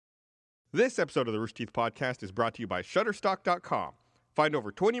This episode of the Rooster Teeth Podcast is brought to you by Shutterstock.com. Find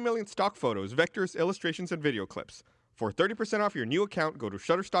over 20 million stock photos, vectors, illustrations, and video clips. For 30% off your new account, go to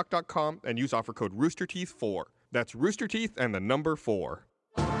Shutterstock.com and use offer code ROOSTERTEETH4. That's Rooster Teeth and the number 4.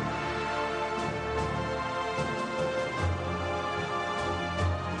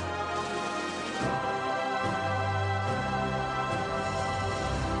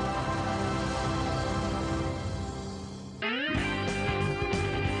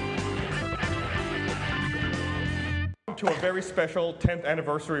 To a very special 10th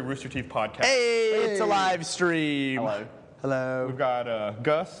anniversary Rooster Teeth podcast. Hey, it's a live stream. Hello. Hello. We've got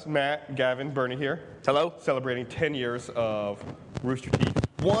Gus, Matt, Gavin, Bernie here. Hello. Celebrating 10 years of Rooster Teeth.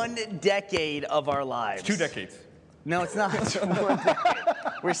 1 decade of our lives. 2 decades. No, it's not. It's 1 decade.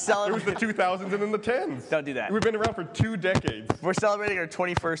 We're It was celebrating. the 2000s and then the 10s. Don't do that. We've been around for 2 decades. We're celebrating our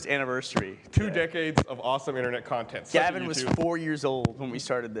 21st anniversary. 2 decades of awesome internet content. Such Gavin a was YouTube. 4 years old when we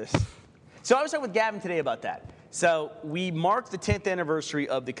started this. So I was talking with Gavin today about that. So we marked the 10th anniversary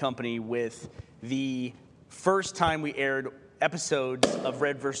of the company with the first time we aired episodes of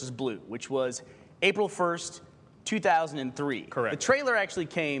Red vs. Blue, which was April 1st, 2003. Correct. The trailer actually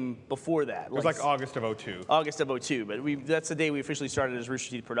came before that. It was like August of 02. August of 02, but that's the day we officially started as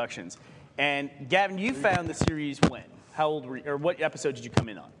Rooster Teeth Productions. And Gavin, you found the series when? How old were you, or what episode did you come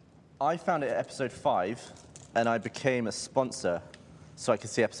in on? I found it at episode 5, and I became a sponsor so I could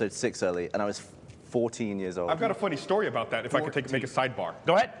see episode 6 early, and I was 14 years old. I've got a funny story about that if I could make a sidebar.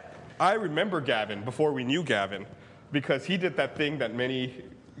 Go ahead. I remember Gavin before we knew Gavin because he did that thing that many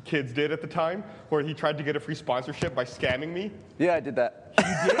kids did at the time where he tried to get a free sponsorship by scamming me. Yeah, I did that.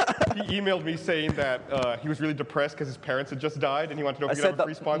 He emailed me saying that he was really depressed because his parents had just died and he wanted to know I if he could said have a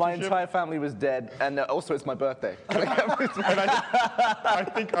free that sponsorship. my entire family was dead, and also it's my birthday. And I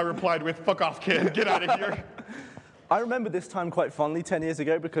think I replied with, "Fuck off, kid. Get out of here." I remember this time quite fondly 10 years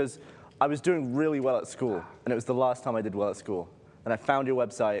ago because I was doing really well at school, and it was the last time I did well at school. And I found your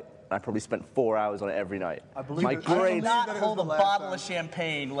website, and I probably spent 4 hours on it every night. I believe My it. I grades. Not that it was hold the a last bottle time. of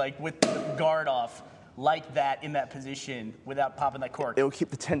champagne like with the guard off like that in that position without popping that cork. It will keep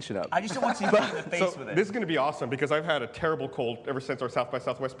the tension up. I just don't want to see you in the face So with it. this is going to be awesome because I've had a terrible cold ever since our South by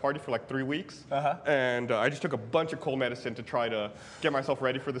Southwest party for like 3 weeks. And I just took a bunch of cold medicine to try to get myself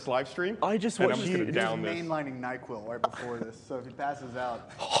ready for this live stream. I just and watched I'm just you- going to He was down this. mainlining NyQuil right before this, so if he passes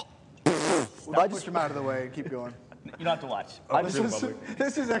out, I push him out of the way and keep going. You don't have to watch. I This just, is bubbly.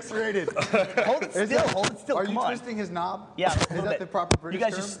 This is X-rated. Hold it still. Hold it still. Are Come you on. twisting his knob? Yeah, a Is little that bit. the proper British You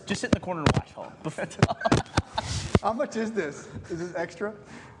guys term? just sit in the corner and watch. Hold on. How much is this? Is this extra?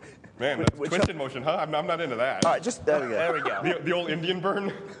 Man, that's twisted motion, huh? I'm not into that. all right, just there we go. There we go. The old Indian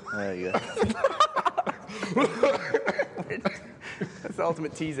burn. There you go. That's the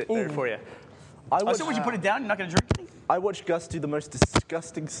ultimate tease it there for you. I Oh, watched, so would you put it down? You're not going to drink anything? I watched Gus do the most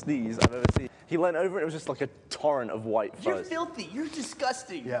disgusting sneeze I've ever seen. He leaned over and it was just like a torrent of white You're fuzz. filthy. You're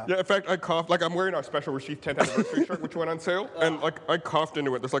disgusting. Yeah. Yeah, in fact, I coughed. Like, I'm wearing our special Rashid 10th anniversary shirt, which went on sale. And, like, I coughed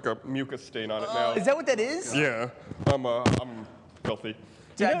into it. There's, like, a mucus stain on it now. Is that what that is? Yeah. I'm filthy.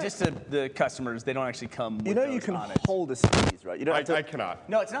 Yeah, just to the customers, they don't actually come with You know those you can on it. hold a sneeze, right? You don't have to. I cannot.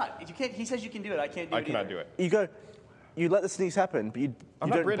 No, it's not. You can't. He says you can do it. I can't do it I cannot either. do it. You go. You let the sneeze happen, but you I'm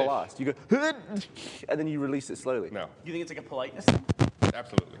not don't British. blast. You go, and then you release it slowly. No, You think it's like a politeness thing?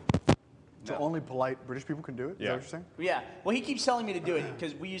 absolutely. So only polite British people can do it? Is Yeah. that what you're saying? Yeah. Well, he keeps telling me to do it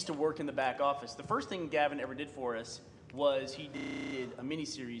because we used to work in the back office. The first thing Gavin ever did for us was he did a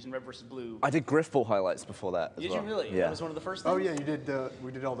mini-series in Red vs. Blue. I did Griffball highlights before that. As Did well. you really? Yeah. That was one of the first things? Oh yeah, you did.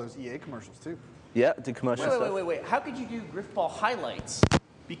 We did all those EA commercials too. Yeah, did commercial stuff. Wait. How could you do Griffball highlights?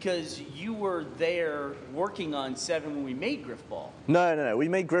 Because you were there working on 7 when we made Griffball, No. We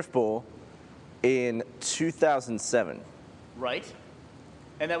made Griffball in 2007. right?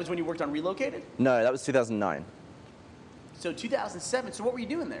 And that was when you worked on Relocated? No, that was 2009. So 2007. So what were you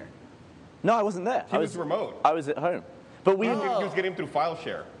doing there? No, I wasn't there. He was remote. I was at home. But we. He was getting through file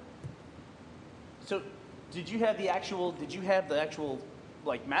share. So did you have the actual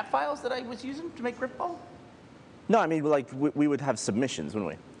like map files that I was using to make Griffball? No, I mean like we would have submissions,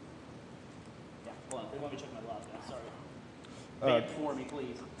 wouldn't we? Yeah. Hold on. They want me to check my logs now. Sorry. Make it for me,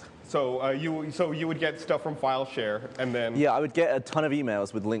 please. So you would get stuff from file share, and then Yeah, I would get a ton of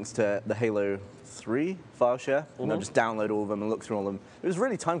emails with links to the Halo 3 file share, and I'd just download all of them and look through all of them. It was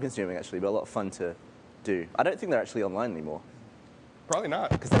really time consuming actually, but a lot of fun to do. I don't think they're actually online anymore probably not.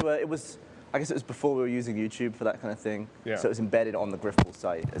 because they were. It was. I guess it was before we were using YouTube for that kind of thing. Yeah. So it was embedded on the Griffball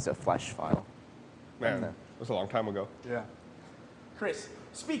site as a Flash file. Man, it was a long time ago. Yeah. Chris,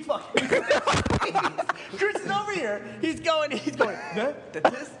 speak fucking. Chris is over here. He's going. That,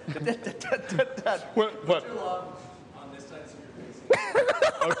 this. What? On this side, so you're facing.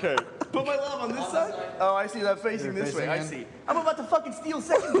 Okay. Put my love on this side. Oh, I see that facing this way. I facing see. I'm about to fucking steal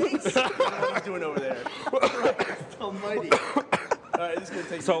second base. What he's doing over there. Christ almighty. All right, this is going to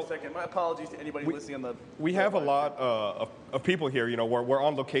take me a second. My apologies to anybody listening on the... We have a lot of people here. You know, we're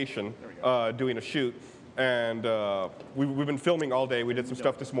on location doing a shoot. And we've been filming all day. We did some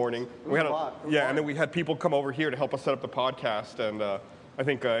stuff this morning. We had and then we had people come over here to help us set up the podcast. And I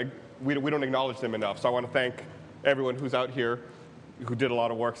think we don't acknowledge them enough. So I want to thank everyone who's out here who did a lot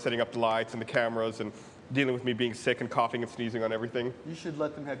of work setting up the lights and the cameras and dealing with me being sick and coughing and sneezing on everything. You should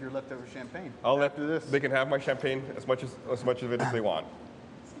let them have your leftover champagne. After this, they can have my champagne as much of it as they want.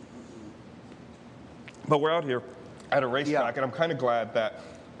 But we're out here at a racetrack, and I'm kind of glad that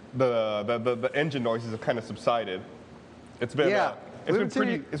the engine noises have kind of subsided. It's been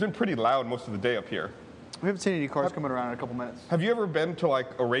it's been pretty loud most of the day up here. We haven't seen any cars coming around in a couple minutes. Have you ever been to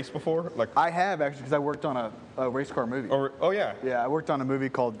like a race before? Like I have actually, because I worked on a race car movie. Yeah. Yeah, I worked on a movie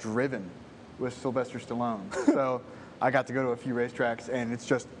called Driven with Sylvester Stallone. So I got to go to a few racetracks, and it's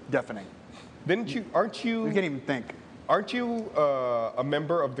just deafening. Aren't you? You can't even think. Aren't you a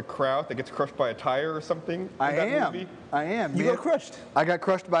member of the crowd that gets crushed by a tire or something? I am. You got crushed. I got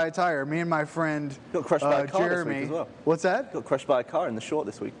crushed by a tire. Me and my friend Got crushed by a car Jeremy. this week as well. What's that? Got crushed by a car in the short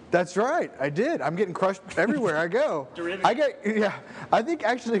this week. That's right. I did. I'm getting crushed everywhere I go. I think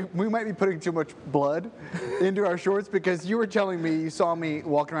actually we might be putting too much blood into our shorts because you were telling me you saw me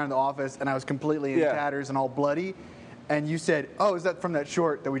walking around the office and I was completely in tatters and all bloody. And you said, "Oh, is that from that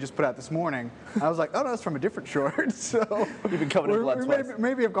short that we just put out this morning?" And I was like, "Oh, no, it's from a different short." So you've been covered in blood twice.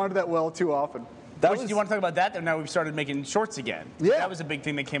 Maybe I've gone to that well too often. Do you want to talk about that? And now we've started making shorts again. Yeah, that was a big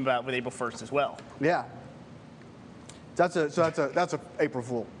thing that came about with April 1st as well. Yeah, that's a April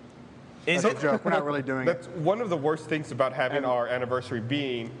Fool. Is That's it? a joke. We're not really doing That's it. one of the worst things about having our anniversary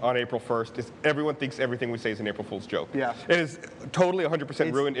being on April 1st is everyone thinks everything we say is an April Fool's joke. Yeah. It is totally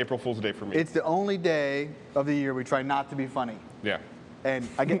 100% ruined April Fool's Day for me. It's the only day of the year we try not to be funny. Yeah. And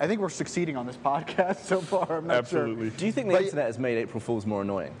I think we're succeeding on this podcast so far. I'm not Absolutely. sure. Do you think the internet has made April Fools more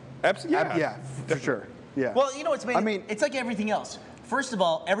annoying? Absolutely. Yeah, for sure. Yeah. Well, you know what's made it's like everything else. First of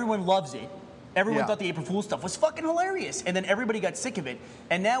all, everyone loves it. Everyone thought the April Fool's stuff was fucking hilarious. And then everybody got sick of it.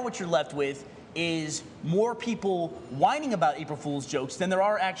 And now what you're left with is more people whining about April Fool's jokes than there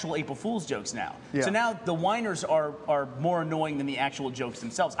are actual April Fool's jokes now. Yeah. So now the whiners are more annoying than the actual jokes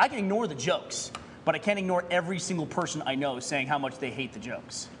themselves. I can ignore the jokes, but I can't ignore every single person I know saying how much they hate the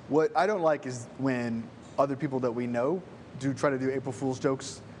jokes. What I don't like is when other people that we know do try to do April Fool's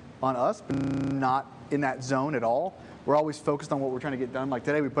jokes on us, but not in that zone at all. We're always focused on what we're trying to get done. Like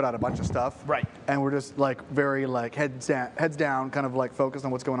today, we put out a bunch of stuff, right? And we're just like very like heads down, kind of like focused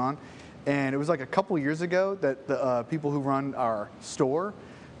on what's going on. And it was like a couple years ago that the people who run our store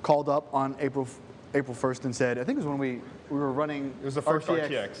called up on April 1st and said, I think it was when we were running. It was the first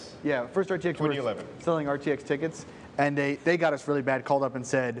RTX. Yeah, first RTX. 2011. Selling RTX tickets, and they got us really bad. Called up and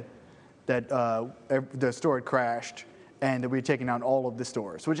said that the store had crashed and that we had taken down all of the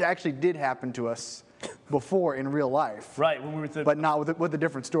stores, which actually did happen to us before in real life. Right, when we were but not with a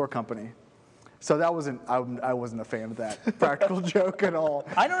different store company. So that I wasn't a fan of that practical joke at all.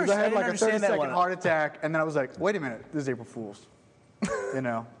 I don't understand. I had like a understand 30-second that heart attack, and then I was like, wait a minute, this is April Fool's. And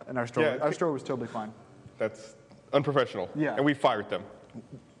our store was totally fine. That's unprofessional. Yeah. And we fired them.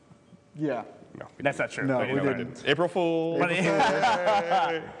 Yeah. No. That's not true. No, But, we you know, didn't. April Fool.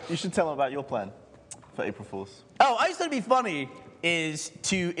 You should tell them about your plan for April Fools. Oh, I just thought it'd be funny is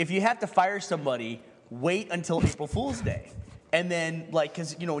to, if you have to fire somebody, wait until April Fool's Day. And then, like,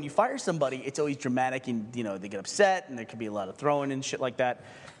 because, when you fire somebody, it's always dramatic and, they get upset and there could be a lot of throwing and shit like that.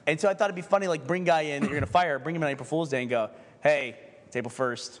 And so I thought it'd be funny, like, bring a guy in that you're going to fire, bring him on April Fool's Day and go, hey, it's April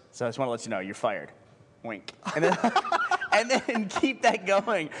 1st, so I just want to let you know, you're fired. Wink. And then, and then keep that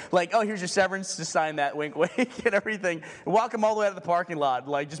going. Like, oh, here's your severance, just sign that, wink, wink, and everything. And walk him all the way out of the parking lot.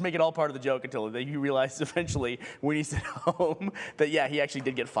 Like, just make it all part of the joke until you realize eventually when he's at home that, yeah, he actually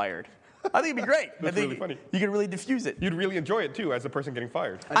did get fired. I think it'd be great. That's really funny. You could really diffuse it. You'd really enjoy it, too, as the person getting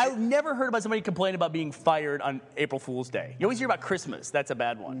fired. I've never heard about somebody complain about being fired on April Fool's Day. You always hear about Christmas. That's a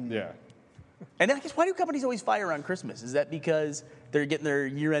bad one. Yeah. And then I guess, why do companies always fire on Christmas? Is that because they're getting their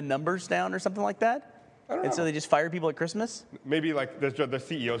year-end numbers down or something like that? I don't know. And so they just fire people at Christmas? Maybe, like, the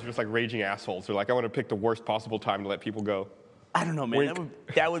CEOs are just, like, raging assholes. They're like, I want to pick the worst possible time to let people go. I don't know, man. Wink.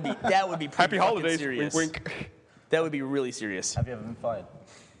 That would be pretty Happy holidays, serious. wink, wink. That would be really serious. Have you ever been fired?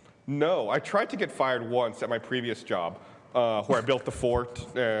 No, I tried to get fired once at my previous job, where I built the fort,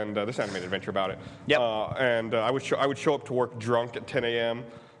 and this animated adventure about it. Yep. And I would show up to work drunk at 10 a.m.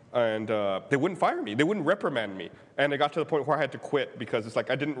 And they wouldn't fire me. They wouldn't reprimand me. And it got to the point where I had to quit because it's like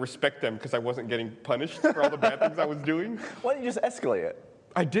I didn't respect them because I wasn't getting punished for all the bad things I was doing. Why don't you just escalate it?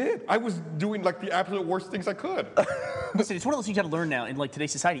 I did. I was doing like the absolute worst things I could. Listen, it's one of those things you got to learn now in like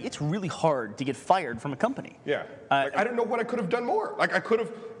today's society. It's really hard to get fired from a company. Yeah. Like, I don't know what I could have done more. Like I could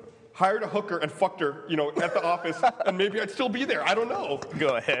have hired a hooker and fucked her, at the office, and maybe I'd still be there. I don't know.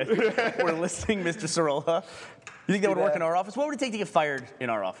 Go ahead. We're listening, Mr. Sorolla. You think that would work in our office? What would it take to get fired in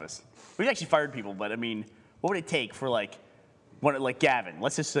our office? We've actually fired people, but I mean, what would it take for like Gavin?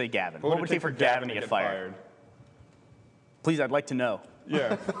 Let's just say Gavin. What would it take for Gavin to get fired? Please, I'd like to know.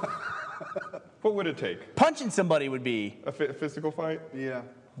 Yeah. What would it take? Punching somebody would be A physical fight? Yeah.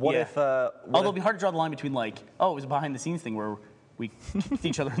 What Yeah. if? Although it'd be hard to draw the line between like, oh, it was a behind the scenes thing where we kicked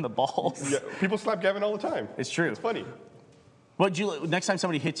each other in the balls. Yeah. People slap Gavin all the time. It's true. It's funny. Next time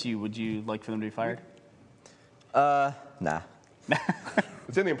somebody hits you, would you like for them to be fired? Nah.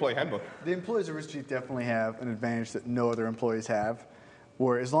 It's in the employee handbook. The employees of Rooster Teeth definitely have an advantage that no other employees have,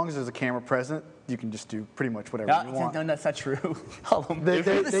 where as long as there's a camera present, you can just do pretty much whatever you want. No, that's not true. You're They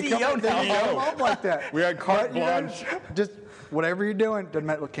the CEO come now. up like that. We had carte But, you know, blanche. just whatever you're doing, doesn't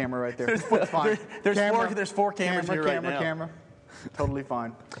matter what camera right there. It's fine. There's four cameras here right now. Camera. Totally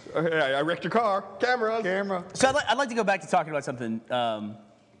fine. Hey, I wrecked your car. Cameras. Camera. So I'd like to go back to talking about something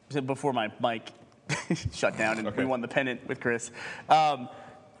before my mic shut down and we won the pennant with Chris.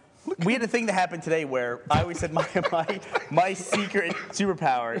 We had a thing that happened today where I always said my secret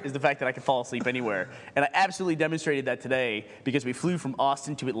superpower is the fact that I can fall asleep anywhere. And I absolutely demonstrated that today because we flew from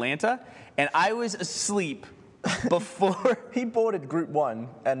Austin to Atlanta, and I was asleep before. He boarded Group 1,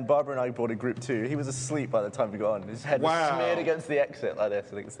 and Barbara and I boarded Group 2. He was asleep by the time we got on. His head was Wow. smeared against the exit like this.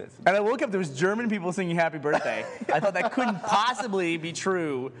 I think it's And I woke up, there was German people singing happy birthday. I thought that couldn't possibly be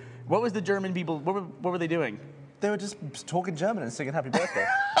true. What was the German people, what were they doing? They were just talking German and singing happy birthday.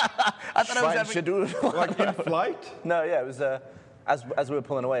 I thought I was having... Like in flight? No, yeah, it was, as we were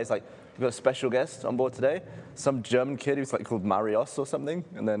pulling away, it's like, we've got a special guest on board today. Some German kid who's like called Marios or something,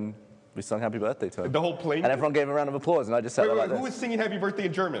 and then we sung happy birthday to him. The whole plane? And everyone gave him a round of applause, and I just sat there like Who this. was singing happy birthday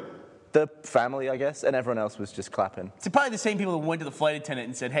in German? The family, I guess, and everyone else was just clapping. It's probably the same people that went to the flight attendant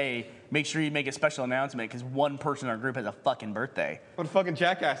and said, hey, make sure you make a special announcement because one person in our group has a fucking birthday. What fucking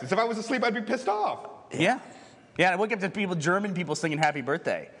jackasses. If I was asleep, I'd be pissed off. Yeah. Yeah, I woke up to German people singing happy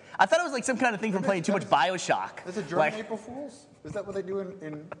birthday. I thought it was like some kind of thing from playing too much Bioshock. Is it German April Fools? Is that what they do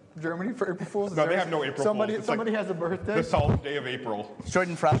in Germany for April Fools? No, they have no April somebody, Fools. It's Somebody like has a birthday? The solemn day of April.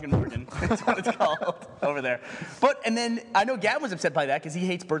 Jordan Frauenmorgen. That's what it's called over there. And then I know Gavin was upset by that because he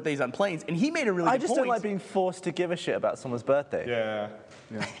hates birthdays on planes, and he made a really I good just point. don't like being forced to give a shit about someone's birthday. Yeah.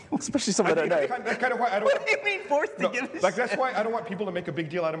 Especially someone I don't know. That's kind of why I don't What do you mean forced to give a Like, that's shit? why I don't want people to make a big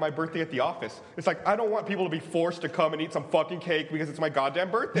deal out of my birthday at the office. It's like, I don't want people to be forced to come and eat some fucking cake because it's my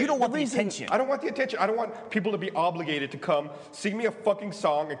goddamn birthday. You don't want the attention. I don't want the attention. I don't want people to be obligated to come, sing me a fucking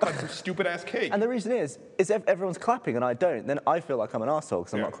song, and cut some stupid ass cake. And the reason is if everyone's clapping and I don't, then I feel like I'm an arsehole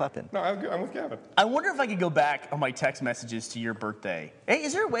because I'm Yeah. not clapping. No, I'm with Gavin. I wonder if I could go back on my text messages to your birthday. Hey,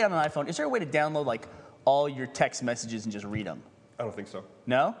 is there a way on an iPhone, is there a way to download like all your text messages and just read them? I don't think so.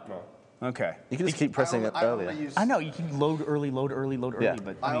 No? No. Okay. You can just keep pressing it earlier. I know, you can load early, Yeah.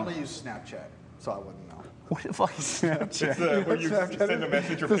 but I only use Snapchat, so I wouldn't know. what the fuck is Snapchat? It's where you Snapchat. send a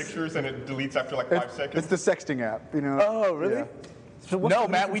message or pictures and it deletes after like 5 seconds. It's the sexting app, you know? Oh, really? Yeah. So what's No, the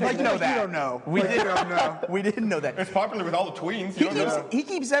Matt, we difference? didn't know You that. don't know. We Like, didn't you don't know. We didn't know that. It's popular with all the tweens. You don't know. He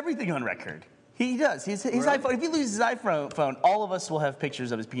keeps everything on record. He does. His iPhone. If he loses his iPhone, all of us will have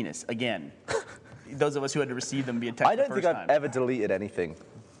pictures of his penis again. Those of us who had to receive them via text. I don't the think first I've time. ever deleted anything.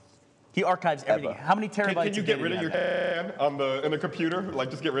 He archives everything. Ever. How many terabytes? Can you of get data rid do of you your have? can in the computer? Like,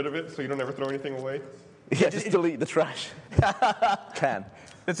 just get rid of it so you don't ever throw anything away? Yeah, just delete the trash. Can.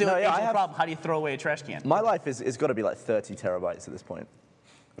 That's the No, only yeah, I have- problem. How do you throw away a trash can? My life is got to be like 30 terabytes at this point.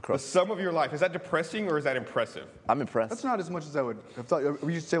 The Across. sum of your life, is that depressing or is that impressive? I'm impressed. That's not as much as I would have thought. You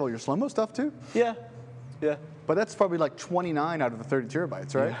used to say, well, your slow-mo stuff too? Yeah. Yeah. But that's probably like 29 out of the 30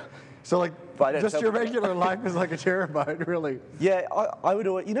 terabytes, right? So like, But I don't just tell your people. regular life is like a terabyte, really. Yeah, I would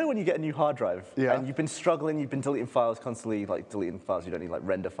always, you know when you get a new hard drive Yeah. and you've been struggling, you've been deleting files constantly, like deleting files you don't need, like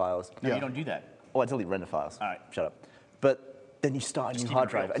render files. No, Yeah. you don't do that. Oh, I delete render files. All right. Shut up. But then you start a new keep hard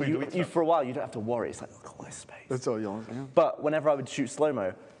it real. drive, So and you delete you stuff. for a while you don't have to worry. It's like, oh, where's space? That's all you'll. Yeah. But whenever I would shoot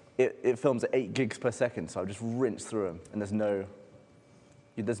slow-mo, it films at 8 gigs per second, so I would just rinse through them, and there's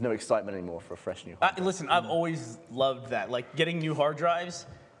no excitement anymore for a fresh new hard drive. Listen, I've always loved that. Like, getting new hard drives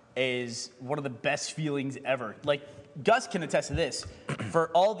is one of the best feelings ever. Like, Gus can attest to this. For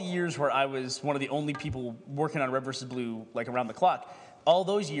all the years where I was one of the only people working on Red vs. Blue, like, around the clock, all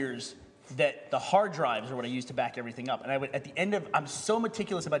those years, that the hard drives are what I use to back everything up. And I would, at the end of, I'm so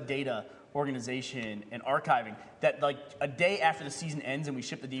meticulous about data organization and archiving that like a day after the season ends and we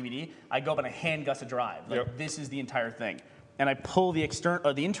ship the DVD, I go up and I hand Gus a drive. Like this is the entire thing. And I pull the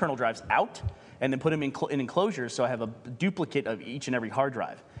the internal drives out and then put them in enclosures so I have a duplicate of each and every hard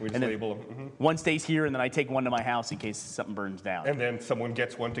drive. We just and label them. One stays here and then I take one to my house in case something burns down. And then someone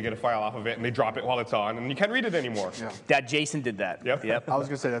gets one to get a file off of it and they drop it while it's on and you can't read it anymore. Yeah. That Jason did that. Yep. I was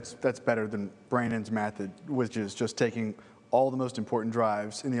gonna say that's better than Brandon's method, which is just taking all the most important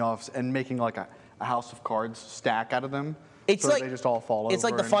drives in the office and making like a house of cards stack out of them. It's so like they just all fall over. It's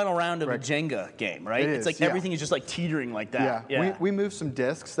like the and final round of a wreck. Jenga game, right? It It's is, like yeah. everything is just like teetering like that. Yeah. We moved some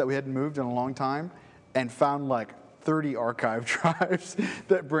discs that we hadn't moved in a long time and found like 30 archive drives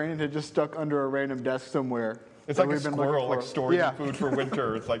that Brandon had just stuck under a random desk somewhere. It's that like a we've been looking squirrel, like for. storing food for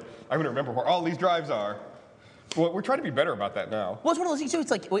winter. It's like, I'm going to remember where all these drives are. Well, we're trying to be better about that now. Well, it's one of those things too.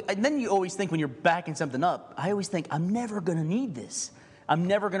 It's like, and then you always think when you're backing something up, I always think, I'm never going to need this. I'm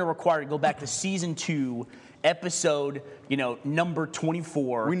never going to require to go back to season 2, episode, number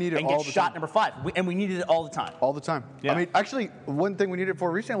 24, We need it and all get the shot time. number 5. And we needed it all the time. All the time. Yeah. I mean, actually, one thing we needed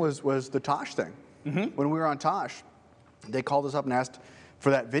for recently was the Tosh thing. Mm-hmm. When we were on Tosh, they called us up and asked for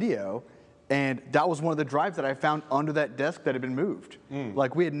that video, and that was one of the drives that I found under that desk that had been moved.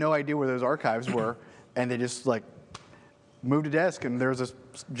 Like, we had no idea where those archives were, and they just, like, moved a desk, and there was a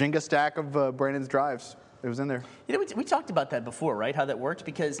Jenga stack of Brandon's drives. It was in there. We talked about that before, right? How that worked?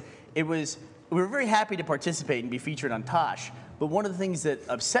 Because we were very happy to participate and be featured on Tosh. But one of the things that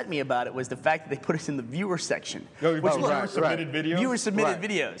upset me about it was the fact that they put us in the viewer section. No, which viewer submitted videos? Viewer submitted Right.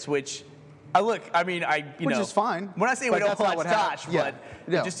 videos, which, which is fine. When I say we But don't that's not watch what Tosh, happened. Yeah.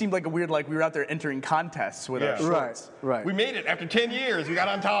 but Yeah. it just seemed like a weird, like we were out there entering contests with our shorts. Right. We made it after 10 years. We got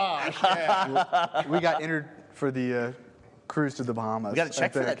on Tosh. Yeah. We got entered for the cruise to the Bahamas. We got a check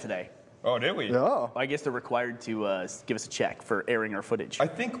I for think. that today. Oh, did we? Oh. I guess they're required to give us a check for airing our footage. I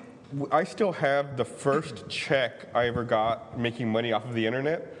think I still have the first check I ever got making money off of the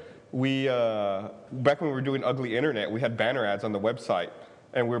internet. We, back when we were doing Ugly Internet, we had banner ads on the website,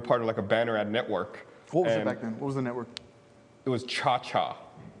 and we were part of like a banner ad network. What was it And back then? What was the network? It was Cha Cha.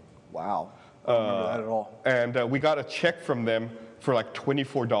 Wow. I don't remember that at all. And we got a check from them for like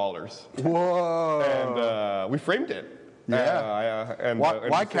 $24. Whoa. And we framed it. Yeah. And why we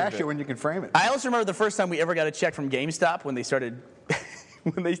framed cash it when you can frame it? I also remember the first time we ever got a check from GameStop when they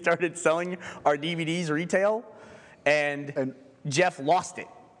started selling our DVDs retail, and Jeff lost it.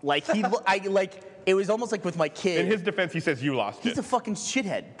 Like it was almost like with my kid. In his defense, he says you lost He's it. a fucking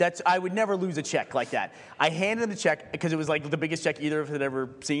shithead. I would never lose a check like that. I handed him the check because it was like the biggest check either of us had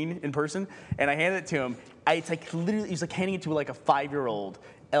ever seen in person, and I handed it to him. It's like literally, he was like handing it to like a 5-year-old.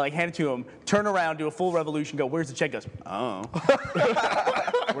 And like hand it to him, turn around, do a full revolution, go, where's the check? Goes, oh.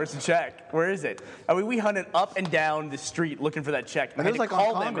 Where's the check? Where is it? I mean, we hunted up and down the street looking for that check. And it was like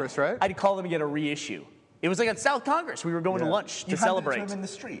on Congress, right? I had to call them and get a reissue. It was like on South Congress. We were going to lunch to celebrate. You handed it to him in the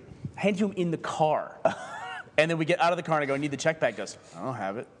street. Hand to him in the car. And then we get out of the car and I go, I need the check back. He goes, I don't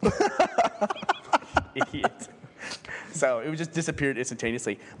have it. Idiot. So it just disappeared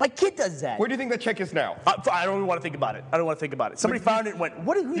instantaneously. My kid does that. Where do you think that check is now? I don't even want to think about it. Somebody found it and went,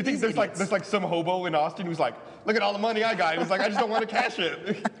 who You are think these there's idiots? like some hobo in Austin who's like, look at all the money I got. He was like, I just don't want to cash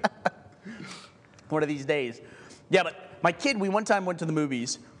it. One of these days. Yeah, but my kid, we one time went to the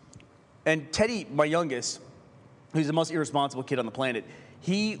movies, and Teddy, my youngest, who's the most irresponsible kid on the planet,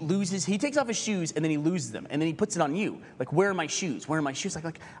 he takes off his shoes and then he loses them, and then he puts it on you. Like, where are my shoes? Where are my shoes?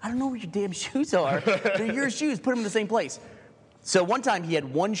 Like I don't know where your damn shoes are. They're your shoes. Put them in the same place. So one time he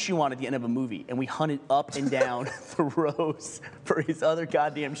had one shoe on at the end of a movie, and we hunted up and down the rows for his other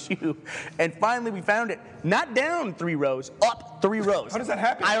goddamn shoe. And finally we found it, not down 3 rows, up 3 rows. How does that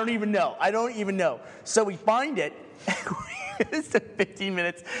happen? I don't even know. So we find it. It's 15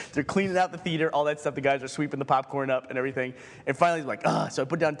 minutes. They're cleaning out the theater, all that stuff. The guys are sweeping the popcorn up and everything. And finally he's like, so I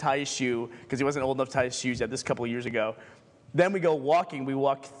put down Ty's shoe, because he wasn't old enough to tie his shoes yet. This a couple of years ago. Then we go walking. We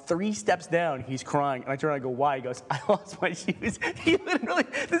walk 3 steps down. He's crying. And I turn around and go, why? He goes, I lost my shoes. He literally,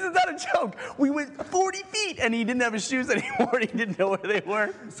 this is not a joke. We went 40 feet and he didn't have his shoes anymore. He didn't know where they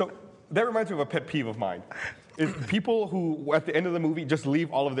were. So that reminds me of a pet peeve of mine. Is people who, at the end of the movie, just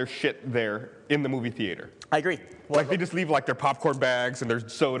leave all of their shit there in the movie theater. I agree. Like, they just leave, like, their popcorn bags and their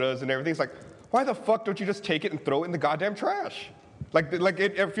sodas and everything. It's like, why the fuck don't you just take it and throw it in the goddamn trash? I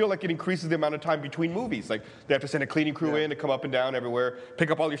feel like it increases the amount of time between movies. Like, they have to send a cleaning crew in to come up and down everywhere, pick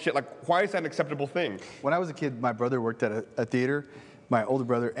up all your shit. Like, why is that an acceptable thing? When I was a kid, my brother worked at a theater, my older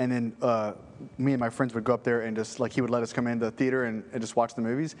brother, and then me and my friends would go up there and just like he would let us come into the theater and just watch the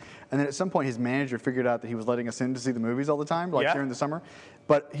movies. And then at some point, his manager figured out that he was letting us in to see the movies all the time, like during the summer.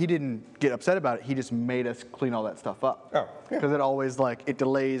 But he didn't get upset about it. He just made us clean all that stuff up. Oh, yeah. Because it always it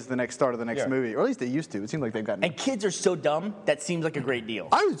delays the next start of the next movie, or at least it used to. It seemed like they've gotten. And kids are so dumb that seems like a great deal.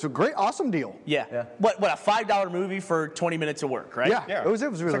 It's a great, awesome deal. Yeah. What a $5 movie for 20 minutes of work, right? Yeah. It was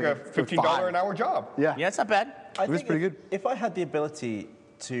really like a $15 an hour job. Yeah. Yeah, it's not bad. I It was think pretty good. If I had the ability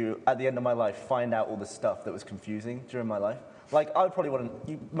to, at the end of my life, find out all the stuff that was confusing during my life, like I would probably want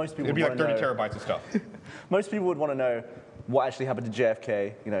to. Most people It'd be would like want 30 to know. terabytes of stuff. Most people would want to know what actually happened to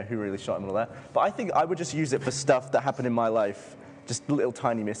JFK. You know, who really shot him and all that. But I think I would just use it for stuff that happened in my life, just little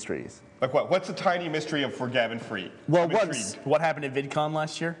tiny mysteries. Like what? What's a tiny mystery for Gavin Free? Well, I'm once intrigued. What happened at VidCon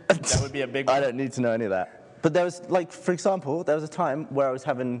last year? That would be a big one. I don't need to know any of that. But there was, like, for example, there was a time where I was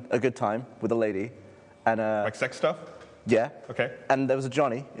having a good time with a lady, and Like sex stuff? yeah, Okay. and there was a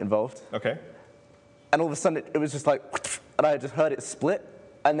Johnny involved, Okay. and all of a sudden it was just like, and I just heard it split,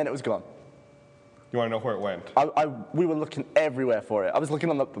 and then it was gone. You want to know where it went? We were looking everywhere for it. I was looking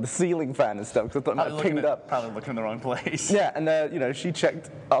on the ceiling fan and stuff because I thought it might have pinged up. Probably looking in the wrong place. Yeah, and she checked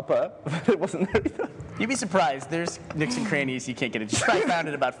upper, but it wasn't there either. You'd be surprised. There's nooks and crannies you can't get into. I found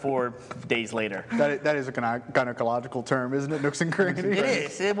it about 4 days later. That is a gynecological term, isn't it? Nooks and crannies.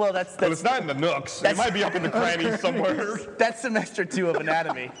 It is. Well, that's Well, it's not in the nooks. It might be up in the crannies somewhere. that's semester 2 of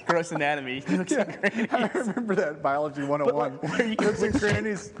anatomy, gross anatomy. Nooks and crannies. I remember that biology 101. Where you Nooks and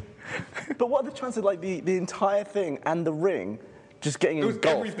crannies. But what are the chances, like, the entire thing and the ring just getting It was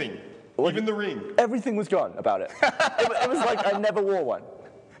engulfed? everything. Like, Even the ring. Everything was gone about it. It was like I never wore one.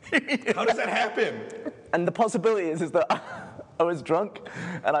 How does that happen? And the possibility is that I was drunk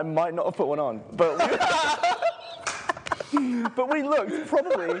and I might not have put one on. But we looked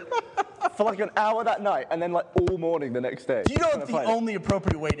probably for like an hour that night and then like all morning the next day. Do you know trying what to the find it. only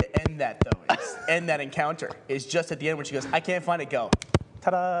appropriate way to end that, though, is? End that encounter is just at the end when she goes, I can't find it, go.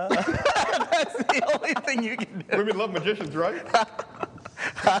 Ta-da. That's the only thing you can do. Women love magicians, right?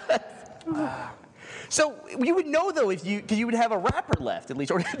 So you would know, though, because you would have a rapper left, at least,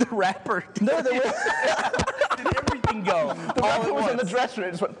 or did the rapper... No, there was, Did everything go? the all rapper at was on the once? dresser and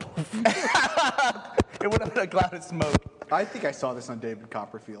it just went poof. It would have been a cloud of smoke. I think I saw this on David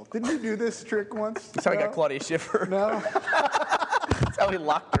Copperfield. Didn't you do this trick once? That's how we got Claudia Schiffer. No. That's how we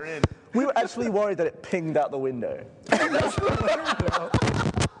locked her in. We were actually worried that it pinged out the window.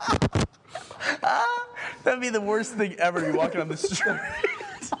 That'd be the worst thing ever to be walking on the street.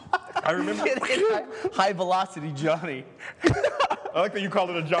 I remember. High velocity Johnny. I like that you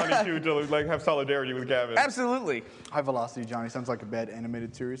called it a Johnny too, to like have solidarity with Gavin. Absolutely. High Velocity Johnny sounds like a bad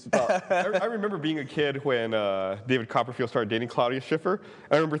animated series. I remember being a kid when David Copperfield started dating Claudia Schiffer.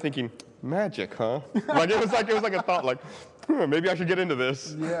 I remember thinking, magic, huh? Like it was like a thought, like maybe I should get into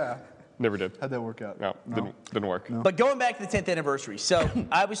this. Yeah. Never did. How'd that work out? No, didn't work. But going back to the 10th anniversary, so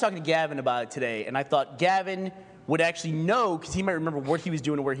I was talking to Gavin about it today, and I thought Gavin would actually know, because he might remember what he was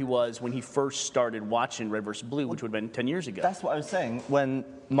doing and where he was when he first started watching Red vs. Blue, which would have been 10 years ago. That's what I was saying. When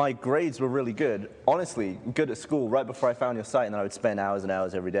my grades were really good, honestly, good at school, right before I found your site, and then I would spend hours and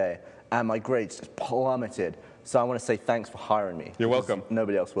hours every day, and my grades just plummeted. So I want to say thanks for hiring me. You're welcome.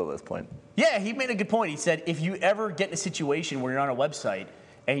 Nobody else will at this point. Yeah, he made a good point. He said, if you ever get in a situation where you're on a website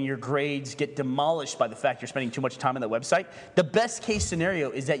and your grades get demolished by the fact you're spending too much time on that website, the best case scenario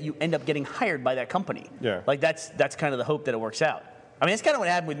is that you end up getting hired by that company. Yeah. Like that's kind of the hope that it works out. I mean, that's kind of what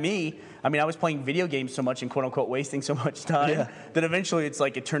happened with me. I mean, I was playing video games so much and quote unquote wasting so much time that eventually it's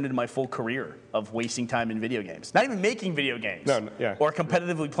like it turned into my full career of wasting time in video games. Not even making video games. Yeah. Or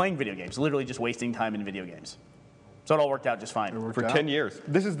competitively playing video games. Literally just wasting time in video games. So it all worked out just fine. For 10 years.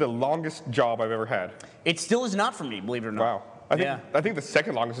 This is the longest job I've ever had. It still is not for me, believe it or not. Wow. I think the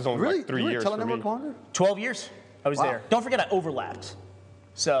second longest is only Really? like 3 you were years at for me. Telenetwork longer? 12 years I was Wow. there. Don't forget I overlapped.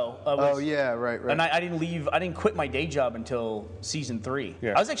 So I was, Oh, yeah, right. And I didn't leave. I didn't quit my day job until season 3.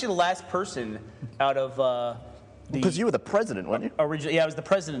 Yeah. I was actually the last person out of Because you were the president, weren't you? originally. Yeah, I was the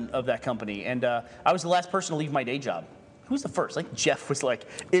president of that company, and I was the last person to leave my day job. Who was the first? Like Jeff was like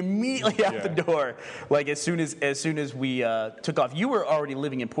immediately out the door, like as soon as we took off. You were already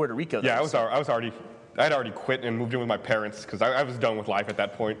living in Puerto Rico. Yeah, though, I had already quit and moved in with my parents because I was done with life at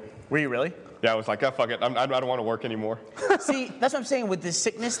that point. Were you really? Yeah, I was like, fuck it. I don't want to work anymore. See, that's what I'm saying. With this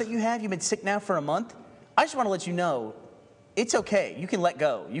sickness that you have, you've been sick now for a month. I just want to let you know, it's okay. You can let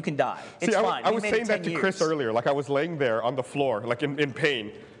go. You can die. It's fine. I We was made it saying that 10 to Chris years. earlier. Like I was laying there on the floor, like in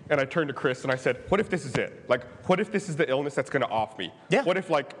pain, and I turned to Chris and I said, "What if this is it? Like, what if this is the illness that's going to off me? Yeah. What if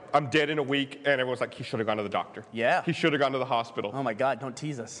like I'm dead in a week?" And everyone's like, "He should have gone to the doctor. Yeah. He should have gone to the hospital." Oh my God! Don't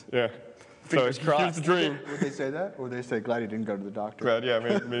tease us. Yeah. Fingers so here's crossed. the dream. Would they say that? Or would they say, glad he didn't go to the doctor? But yeah,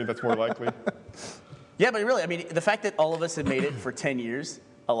 maybe that's more likely. Yeah, but really, I mean, the fact that all of us have made it for 10 years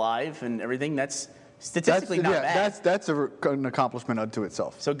alive and everything, that's statistically not bad. That's an accomplishment unto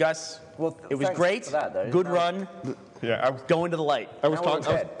itself. So, Gus, Well, it was thanks great. for that, though. Good run. Yeah, Going to the light. I was Now we're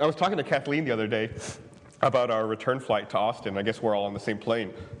talking. dead. I was talking to Kathleen the other day about our return flight to Austin. I guess we're all on the same plane,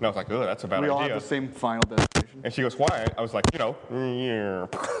 and I was like, "Oh, that's a bad We all idea." have the same final destination. And she goes, "Why?" I was like, yeah. And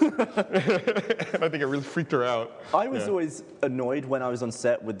I think it really freaked her out. I was always annoyed when I was on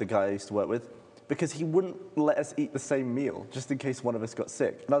set with the guy I used to work with because he wouldn't let us eat the same meal just in case one of us got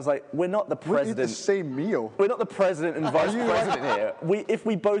sick. And I was like, we're not the We eat the president. same meal. We're not the president and vice president here. If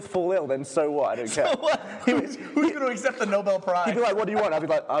we both fall ill, then so what? I don't care. Who's going to accept the Nobel Prize? He'd be like, what do you want? I'd be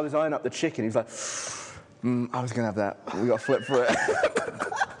like, I was eyeing up the chicken. He's like, I was going to have that. We got to flip for it.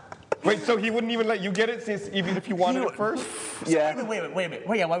 Wait, so he wouldn't even let you get it, since even if you wanted it first? Yeah. Wait a minute.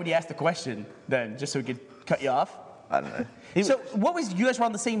 Well, yeah, why would he ask the question then? Just so he could cut you off? I don't know. So, what was, you guys were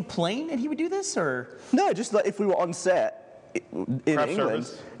on the same plane and he would do this, or? No, just like if we were on set in Craft England.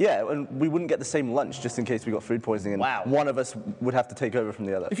 service? Yeah, and we wouldn't get the same lunch just in case we got food poisoning and Wow. one of us would have to take over from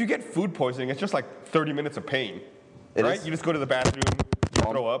the other. If you get food poisoning, it's just like 30 minutes of pain, It right? is. You just go to the bathroom,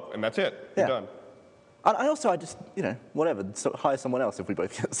 throw up, and that's it. Yeah. You're done. And I also, whatever, so hire someone else if we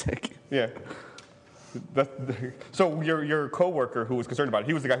both get sick. Yeah. So your coworker who was concerned about it,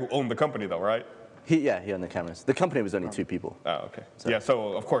 he was the guy who owned the company, though, right? He owned the cameras. The company was only 2 people. Oh, okay. Yeah.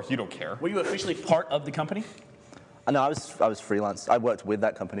 So of course you don't care. Were you officially part of the company? No, I was freelance. I worked with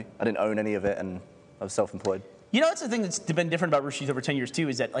that company. I didn't own any of it, and I was self-employed. You know, that's the thing that's been different about Rooster Teeth over 10 years, too,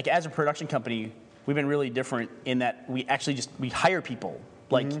 is that, like, as a production company, we've been really different in that we actually we hire people.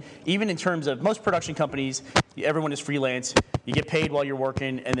 Like, even in terms of most production companies, everyone is freelance, you get paid while you're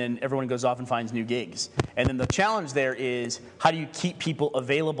working, and then everyone goes off and finds new gigs. And then the challenge there is, how do you keep people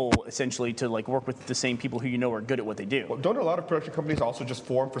available, essentially, to, like, work with the same people who you know are good at what they do? Well, don't a lot of production companies also just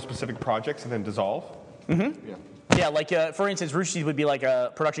form for specific projects and then dissolve? Yeah, like, for instance, Rooster Teeth would be like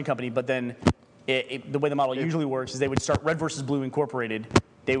a production company, but then the way the model usually works is they would start Red vs. Blue Incorporated.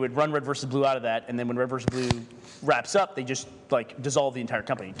 They would run Red vs. Blue out of that, and then when Red vs. Blue wraps up, they just, like, dissolve the entire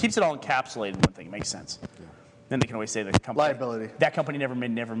company. Keeps it all encapsulated in one thing. It makes sense. Yeah. Then they can always say the company. Liability. That company never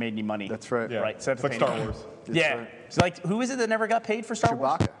made any money. That's right. Yeah. Right, so It's that's like a pain. Star Wars. Yeah. right. So, like, who is it that never got paid for Star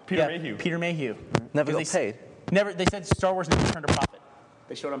Wars? Chewbacca. Peter Mayhew. Peter Mayhew. Never 'Cause got paid. Never. They said Star Wars never turned a profit.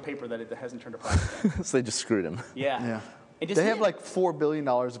 They showed on paper that it hasn't turned a profit. So they just screwed him. Yeah. Yeah. It just They have did. like $4 billion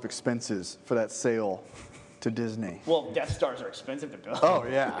of expenses for that sale to Disney. Well, Death Stars are expensive to build. Oh,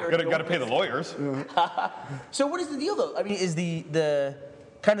 yeah. Gotta pay the lawyers. So what is the deal, though? I mean, is the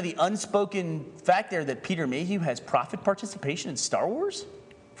kind of the unspoken fact there that Peter Mayhew has profit participation in Star Wars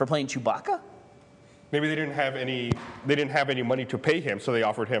for playing Chewbacca? Maybe they didn't have any money to pay him, so they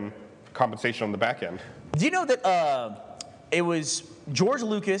offered him compensation on the back end. Do you know that it was George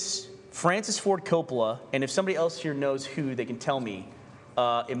Lucas, Francis Ford Coppola, and if somebody else here knows who, they can tell me.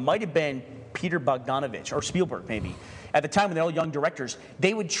 It might have been Peter Bogdanovich or Spielberg, maybe. At the time when they're all young directors,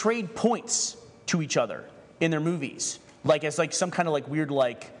 they would trade points to each other in their movies, like as like some kind of like weird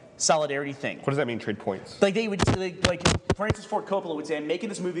like solidarity thing. What does that mean, trade points? Like they would, like Francis Ford Coppola would say, "I'm making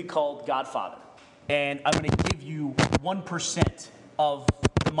this movie called Godfather, and I'm going to give you 1% of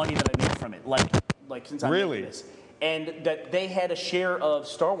the money that I made from it." Like since I'm Really? making this, and that they had a share of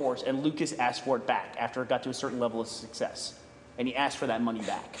Star Wars, and Lucas asked for it back after it got to a certain level of success, and he asked for that money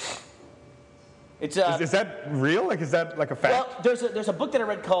back. It's Is that real? Like, is that like a fact? well, there's a book that I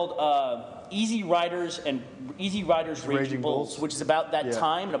read called Easy Riders Raging Bulls, which is about that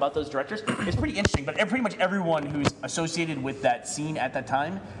time and about those directors. It's pretty interesting, but pretty much everyone who's associated with that scene at that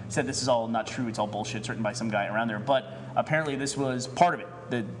time said this is all not true. It's all bullshit. It's written by some guy around there. But apparently this was part of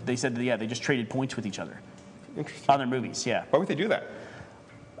it. They said that, they just traded points with each other on their movies. Yeah. Why would they do that?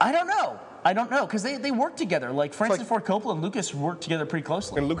 I don't know, because they worked together. Like Francis Ford Coppola and Lucas worked together pretty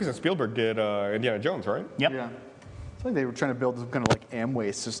closely. And Lucas and Spielberg did Indiana Jones, right? Yep. Yeah. It's like they were trying to build some kind of like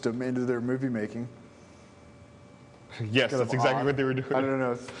Amway system into their movie making. Yes, Kind that's of exactly odd. what they were doing. I don't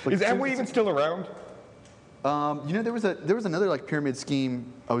know. Like, Is Amway even still around? there was another like pyramid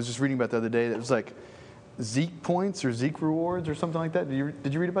scheme I was just reading about the other day that was like Zeke points or Zeke rewards or something like that.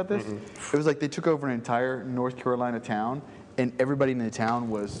 Did you read about this? It was like they took over an entire North Carolina town, and everybody in the town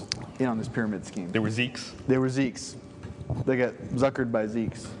was in on this pyramid scheme. They were Zeeks. They were Zeeks. They got zuckered by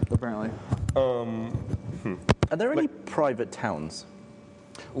Zeeks, apparently. Are there any private towns?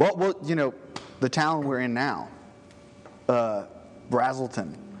 Well, the town we're in now,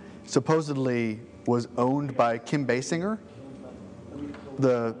 Brazelton, supposedly was owned by Kim Basinger,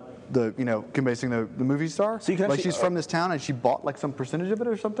 the Kim Basinger, the movie star. So you can like actually- she's from this town and she bought like some percentage of it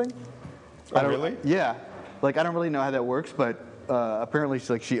or something. Oh, really? Yeah. Like, I don't really know how that works, but apparently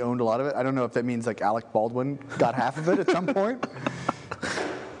she owned a lot of it. I don't know if that means like Alec Baldwin got half of it at some point.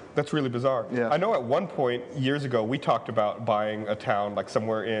 That's really bizarre. Yeah. I know at one point years ago we talked about buying a town like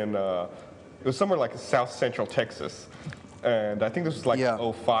somewhere in it was somewhere like South Central Texas, and I think this was like Yeah.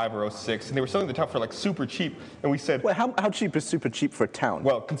 05 or 06, and they were selling the town for like super cheap, and we said, Wait, how cheap is super cheap for a town?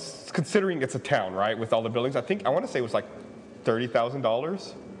 well, considering it's a town, right, with all the buildings, I want to say it was like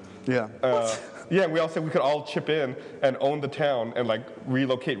 $30,000. Yeah. Yeah, and we all said we could all chip in and own the town and like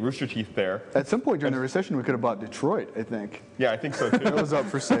relocate Rooster Teeth there. At some point during the recession, we could have bought Detroit, I think. Yeah, I think so too. It was up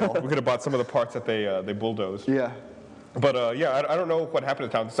for sale. We could have bought some of the parts that they bulldozed. Yeah. But yeah, I don't know what happened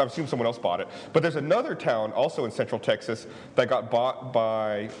to the town. I assume someone else bought it. But there's another town also in Central Texas that got bought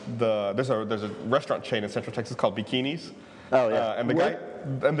by there's a restaurant chain in Central Texas called Bikinis. Oh, yeah. And the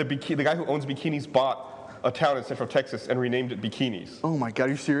guy who owns Bikinis bought a town in Central Texas and renamed it Bikinis. Oh my God,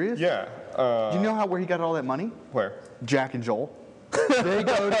 are you serious? Yeah. Do you know where he got all that money? Where? Jack and Joel. They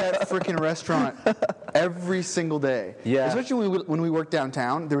go to that freaking restaurant every single day. Yeah. Especially when we worked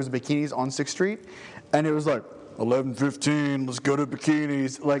downtown, there was Bikinis on 6th Street, and it was like 11:15. Let's go to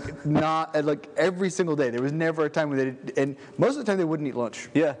Bikinis. Like every single day. There was never a time when they did, and most of the time they wouldn't eat lunch.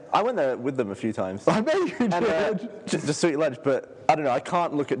 Yeah, I went there with them a few times. I bet you did. And just to eat lunch, but I don't know. I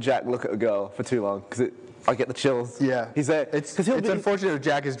can't look at Jack look at a girl for too long because I get the chills. Yeah. He's there. It's unfortunate if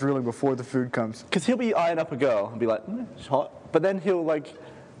Jack is drooling before the food comes. Because he'll be eyeing up a girl and be like, she's hot. But then he'll like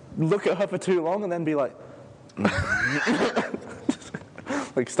look at her for too long and then be like,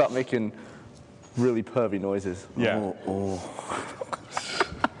 like start making really pervy noises. Yeah.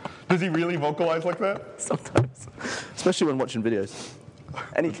 Does he really vocalize like that? Sometimes, especially when watching videos.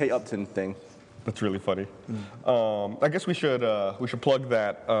 Any Kate Upton thing. That's really funny. I guess we should plug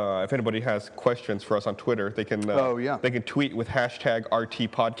that. If anybody has questions for us on Twitter, they can they can tweet with hashtag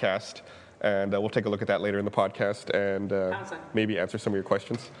RT Podcast, and we'll take a look at that later in the podcast and maybe answer some of your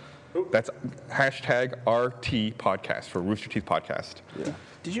questions. That's hashtag RT Podcast for Rooster Teeth Podcast. Yeah.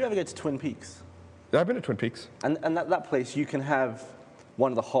 Did you ever go to Twin Peaks? I've been to Twin Peaks. And that place, you can have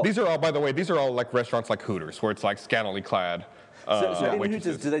one of the hot. These are all, by the way, like restaurants like Hooters, where it's like scantily clad. So in waitresses.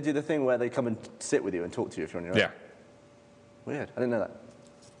 Hooters, do they do the thing where they come and sit with you and talk to you if you're on your own? Yeah. Weird. I didn't know that.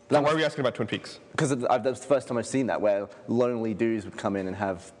 So why are we asking about Twin Peaks? Because that was the first time I've seen that, where lonely dudes would come in and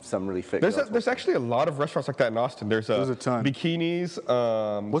have some really fit. There's actually a lot of restaurants like that in Austin. There's a ton. Bikinis.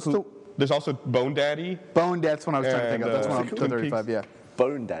 There's also Bone Daddy. That's what I was trying to think of. That's one on Twin 35, Peaks. yeah.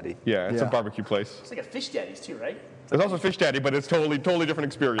 Bone Daddy. Yeah, it's Yeah. a barbecue place. It's like a Fish Daddy's too, right? There's also Fish Daddy, but it's totally different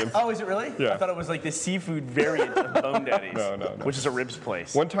experience. Oh, is it really? Yeah. I thought it was like the seafood variant of Bone Daddy's. No. Which is a ribs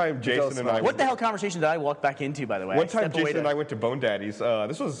place. One time, Jason and I. What the hell conversation did I walk back into, by the way? One time, Jason and I went to Bone Daddy's.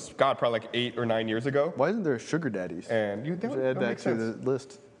 This was probably like 8 or 9 years ago. Why isn't there a Sugar Daddies? And Add that makes to sense. the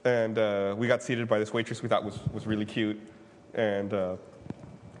list. And we got seated by this waitress we thought was really cute, and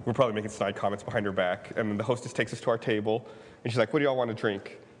we're probably making snide comments behind her back. And then the hostess takes us to our table, and she's like, "What do y'all want to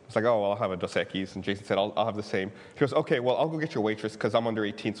drink?" It's like, "Oh, well, I'll have a Dos Equis." And Jason said, I'll have the same. She goes, "Okay, well, I'll go get your waitress because I'm under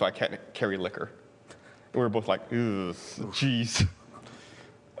 18, so I can't carry liquor." And we were both like, "Ugh, jeez."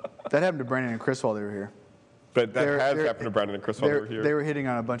 That happened to Brandon and Chris while they were here. But that has happened to Brandon and Chris while they were here. They were hitting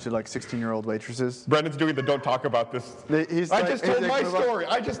on a bunch of like 16-year-old waitresses. Brandon's doing the "don't talk about this." I just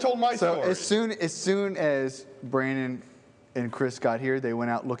told my So story. as soon as Brandon and Chris got here, they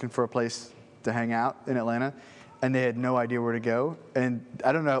went out looking for a place to hang out in Atlanta, and they had no idea where to go. And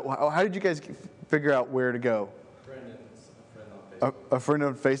I don't know, how did you guys figure out where to go? A friend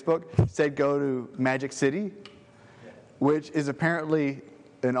on Facebook said go to Magic City, which is apparently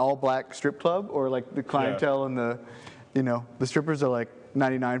an all-black strip club, or like the clientele and the strippers are like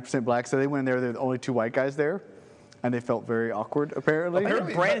 99% black. So they went in there. There were the only 2 white guys there, and they felt very awkward. Apparently,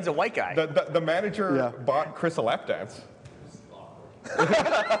 Brandon's a white guy. The manager bought Chris a lap dance.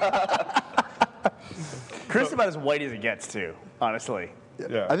 Chris is about as white as it gets, too, honestly.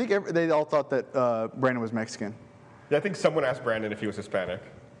 Yeah. I think they all thought that Brandon was Mexican. Yeah, I think someone asked Brandon if he was Hispanic.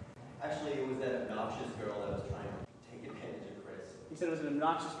 Actually, it was that obnoxious girl that was trying to take advantage of Chris. He said it was an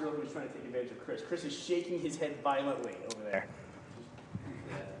obnoxious girl who was trying to take advantage of Chris. Chris is shaking his head violently over there.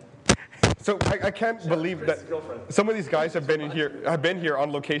 So I can't believe that some of these guys have been here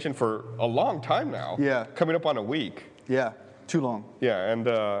on location for a long time now. Yeah. Coming up on a week. Yeah, too long. Yeah, and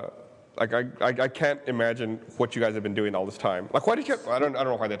I can't imagine what you guys have been doing all this time. Like, why did you? I don't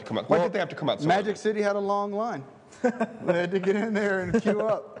know why they had to come out. Why did they have to come out? So Magic early? City had a long line. They had to get in there and queue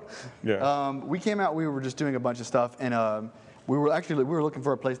up. Yeah. We came out. We were just doing a bunch of stuff, and we were looking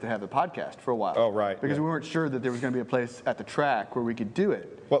for a place to have the podcast for a while. Oh, right, Because yeah. we weren't sure that there was going to be a place at the track where we could do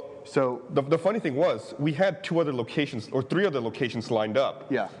it. Well, So the funny thing was, we had 2 other locations, or 3 other locations lined up.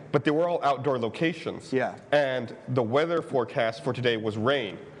 Yeah. But they were all outdoor locations. Yeah. And the weather forecast for today was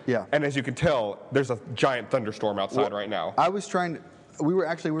rain. Yeah. And as you can tell, there's a giant thunderstorm outside right now. I was trying to, we were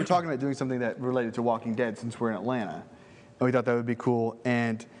talking about doing something that related to Walking Dead since we're in Atlanta. And we thought that would be cool.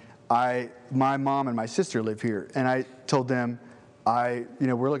 And my mom and my sister live here. And I told them,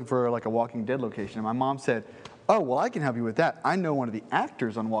 we're looking for like a Walking Dead location. And my mom said, oh, well, I can help you with that. I know one of the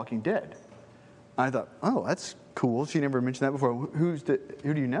actors on Walking Dead. I thought, oh, that's cool. She never mentioned that before. Who do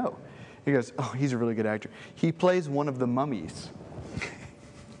you know? He goes, oh, he's a really good actor. He plays one of the mummies.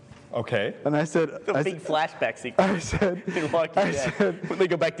 Okay. And I said, The big flashback sequence. In Walking Dead, when they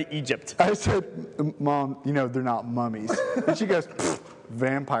go back to Egypt. I said, Mom, they're not mummies. And she goes,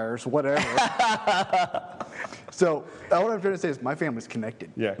 vampires, whatever. So what I'm trying to say is my family's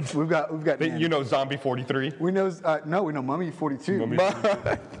connected. Yeah. We've got. You know Zombie 43? We know. No, we know Mummy 42.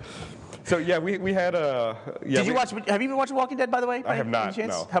 So yeah, we had a. Yeah, Did you watch? Have you been watching Walking Dead, by the way? I have by any not,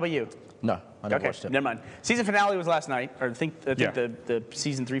 chance? no. How about you? No, I never Okay, watched it. never mind. Season finale was last night, or I think Yeah. the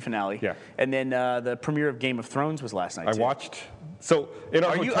season 3 finale. Yeah. And then the premiere of Game of Thrones was last night. I too. watched. So in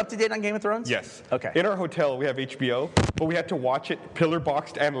our Are you hotel- up to date on Game of Thrones? Yes. Okay. In our hotel, we have HBO, but we had to watch it pillar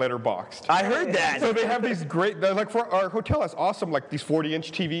boxed and letterboxed. I heard that. So they have these great, for our hotel has awesome, like these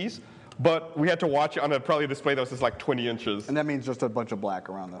 40-inch TVs, but we had to watch it on probably a display that was just like 20 inches. And that means just a bunch of black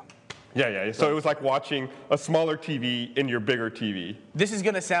around the. Yeah. So it was like watching a smaller TV in your bigger TV. This is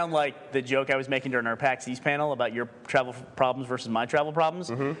going to sound like the joke I was making during our PAX East panel about your travel problems versus my travel problems.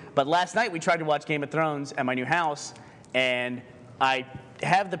 Mm-hmm. But last night we tried to watch Game of Thrones at my new house, and I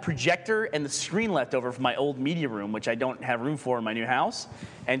have the projector and the screen left over from my old media room, which I don't have room for in my new house.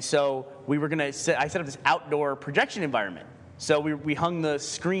 And so we were I set up this outdoor projection environment. So we hung the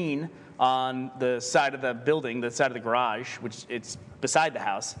screen on the side of the building, the side of the garage, which it's beside the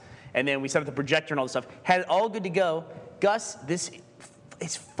house. And then we set up the projector and all this stuff. Had it all good to go. Gus, this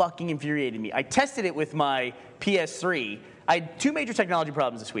is fucking infuriating me. I tested it with my PS3. I had 2 major technology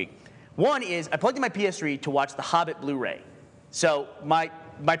problems this week. One is I plugged in my PS3 to watch The Hobbit Blu-ray. So my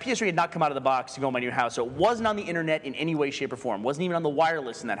PS3 had not come out of the box to go in my new house, so it wasn't on the internet in any way, shape, or form. It wasn't even on the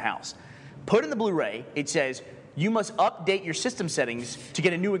wireless in that house. Put in the Blu-ray, it says, you must update your system settings to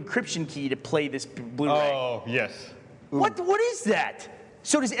get a new encryption key to play this Blu-ray. Oh, yes. What is that?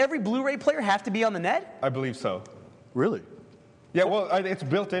 So does every Blu-ray player have to be on the net? I believe so. Really? Yeah, well, it's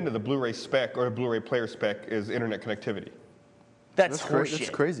built into the Blu-ray spec, or the Blu-ray player spec is internet connectivity. That's horseshit. That's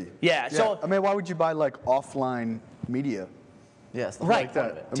crazy. Yeah, so I mean, why would you buy like offline media? Yes, the right, whole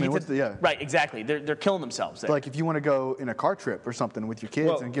point of it. I mean, what's the right, exactly. They're killing themselves there. Like if you want to go in a car trip or something with your kids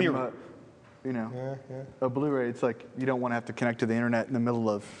Well, and give them theory. a Blu-ray, it's like you don't want to have to connect to the internet in the middle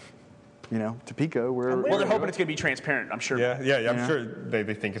of, Topeka. well, they're hoping it's going to be transparent, I'm sure. Yeah. I'm Yeah. sure they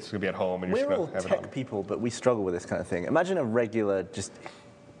think it's going to be at home and you're We're just all going to have it on. tech people, but we struggle with this kind of thing. Imagine a regular, just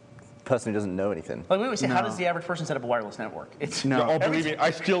person who doesn't know anything. Like we always say, how No. does the average person set up a wireless network? It's No. Oh, believe me,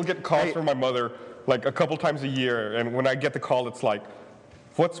 I still get calls from my mother like a couple times a year, and when I get the call, it's like,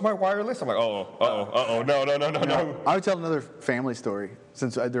 "What's my wireless?" I'm like, "No, I would tell another family story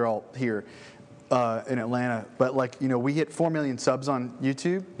since they're all here in Atlanta. But we hit 4 million subs on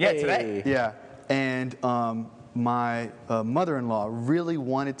YouTube. Yeah, today. Yeah, and my mother-in-law really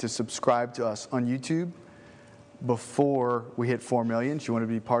wanted to subscribe to us on YouTube before we hit 4 million. She wanted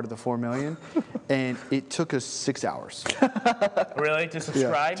to be part of the 4 million, and it took us 6 hours. Really? To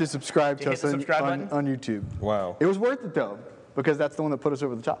subscribe? to subscribe to hit us the subscribe button? on YouTube. Wow. It was worth it though, because that's the one that put us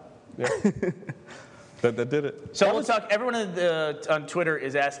over the top. Yeah. That did it. So we'll talk. Everyone on Twitter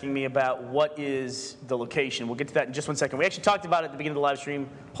is asking me about what is the location. We'll get to that in just 1 second. We actually talked about it at the beginning of the live stream.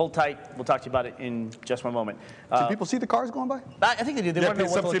 Hold tight. We'll talk to you about it in just one moment. Do people see the cars going by? I think they do. They Yeah, want to know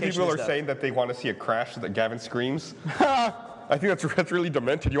what some the location people is, are though. saying that they want to see a crash so that Gavin screams. I think that's really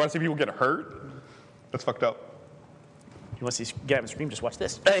demented. You want to see people get hurt? That's fucked up. You want to see Gavin scream? Just watch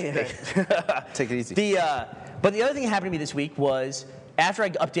this. Hey. Take it easy. But the other thing that happened to me this week was after I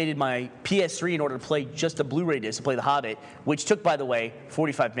updated my PS3 in order to play just a Blu-ray disc to play The Hobbit, which took, by the way,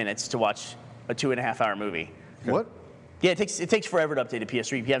 45 minutes to watch a 2.5-hour movie. What? Yeah, it takes forever to update a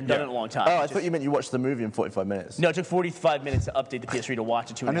PS3 if you haven't done it in a long time. Oh, I thought you meant you watched the movie in 45 minutes. No, it took 45 minutes to update the PS3 to watch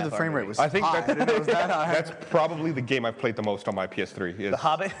a 2.5-hour I knew the frame rate movie. was I think high. I didn't know it was that high. that's probably the game I've played the most on my PS3. Is, The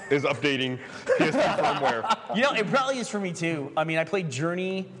Hobbit? Is updating PS3 firmware. You know, it probably is for me too. I mean, I played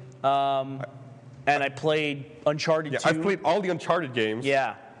Journey, and I played Uncharted Yeah, 2. I've played all the Uncharted games.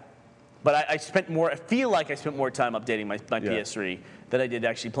 Yeah. But I feel like I spent more time updating my PS3 than I did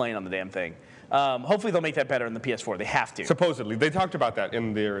actually playing on the damn thing. Hopefully they'll make that better in the PS4. They have to. Supposedly. They talked about that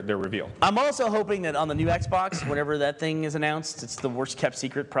in their reveal. I'm also hoping that on the new Xbox, whenever that thing is announced, it's the worst kept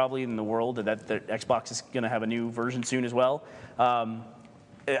secret probably in the world, that the Xbox is going to have a new version soon as well.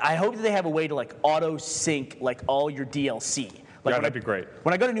 I hope that they have a way to like auto sync like all your DLC. Like that'd be great.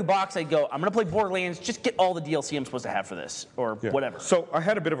 When I go to a new box, I go, I'm going to play Borderlands, just get all the DLC I'm supposed to have for this, or whatever. So I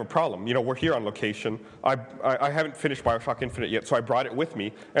had a bit of a problem. You know, we're here on location. I haven't finished BioShock Infinite yet, so I brought it with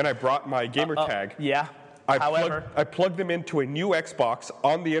me, and I brought my gamer tag. Yeah. I plugged them into a new Xbox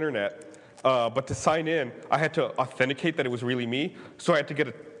on the internet, but to sign in, I had to authenticate that it was really me, so I had to get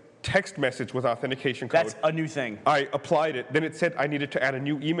a text message with authentication code. That's a new thing. I applied it. Then it said I needed to add a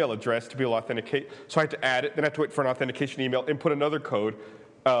new email address to be able to authenticate. So I had to add it. Then I had to wait for an authentication email, input another code.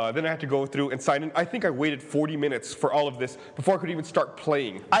 Then I had to go through and sign in. I think I waited 40 minutes for all of this before I could even start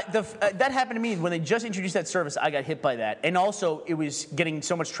playing. That happened to me when they just introduced that service. I got hit by that. And also, it was getting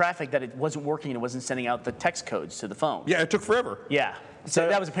so much traffic that it wasn't working and it wasn't sending out the text codes to the phone. Yeah, it took forever. Yeah. So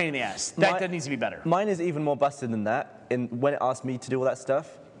that was a pain in the ass. That needs to be better. Mine is even more busted than that. When it asked me to do all that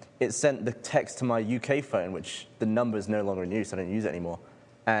stuff, it sent the text to my UK phone, which the number is no longer in use. I don't use it anymore.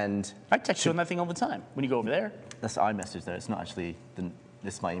 And I text you on that thing all the time when you go over there. that's iMessage, though. It's not actually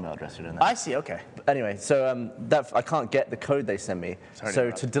this is my email address. You don't know. I see, okay. But anyway, so I can't get the code they send me.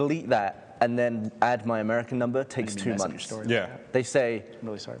 So to delete that and then add my American number takes 2 months. Yeah. They say, I'm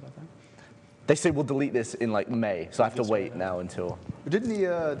really sorry about that. They say we'll delete this in like May, so I have to wait now until. Didn't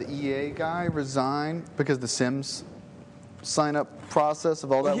the EA guy resign because the Sims sign-up process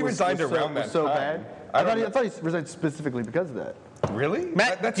of all that he was resigned was around that so time. bad? I thought he resigned specifically because of that. Really?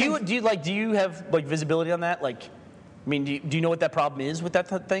 Matt, do you have like visibility on that? Like, I mean, do you know what that problem is with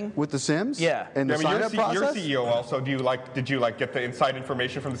that thing? With the Sims? Yeah. And the sign-up you're process? CEO also. Did you get the inside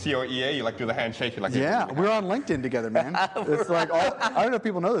information from the CEO of EA? You do the handshake? Yeah, we're on LinkedIn together, man. It's like I don't know if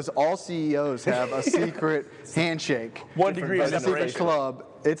people know this. All CEOs have a secret handshake. 1 degree of a secret separation. club.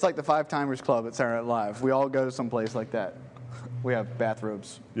 It's like the Five Timers Club at Saturday Night Live. We all go someplace like that. We have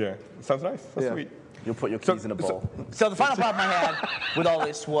bathrobes. Yeah. Sounds nice. That's Yeah. sweet. You'll put your keys in a bowl. So the final problem I had with all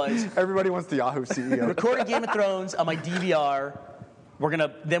this was Everybody wants the Yahoo CEO. recording Game of Thrones on my DVR.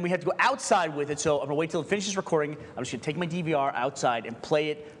 Then we had to go outside with it. So I'm gonna wait till it finishes recording. I'm just gonna take my DVR outside and play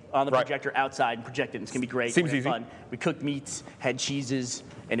it on the projector outside and project it. And it's gonna be great. Seems We're gonna easy. have fun. We cooked meats, had cheeses,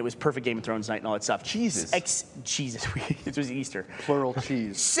 and it was perfect Game of Thrones night and all that stuff. Cheeses? Cheeses. It was Easter. Plural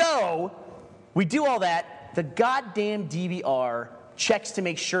cheese. So we do all that. The goddamn DVR checks to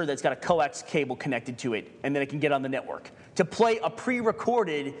make sure that it's got a coax cable connected to it, and then it can get on the network to play a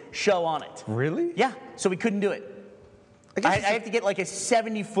pre-recorded show on it. Really? Yeah, so we couldn't do it. I have to get like a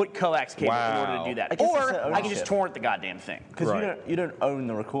 70-foot coax cable in order to do that. I guess it's Or an I can just ownership. torrent the goddamn thing. Because Right. you don't own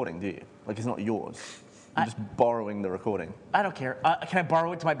the recording, do you? Like it's not yours. You're just borrowing the recording. I don't care. Can I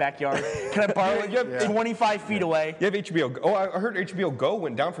borrow it to my backyard? Can I borrow it 25 feet away? You have HBO Go. Oh, I heard HBO Go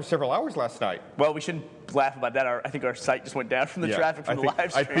went down for several hours last night. Well, we shouldn't laugh about that. I think our site just went down from the traffic from the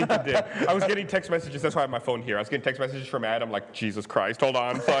live stream. I think it did. I was getting text messages. That's why I have my phone here. I was getting text messages from Adam, like, Jesus Christ, hold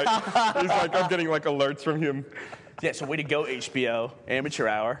on. So he's like, I'm getting like alerts from him. Yeah, so way to go, HBO. Amateur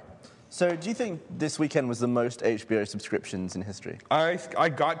hour. So do you think this weekend was the most HBO subscriptions in history? I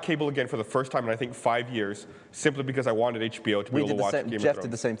got cable again for the first time in I think 5 years, simply because I wanted HBO to be We able did to the watch same. Game of Jeff Thrones.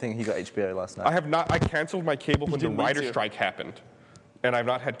 did the same thing. He got HBO last night. I have not. I canceled my cable when the didn't need writer to. strike happened, and I've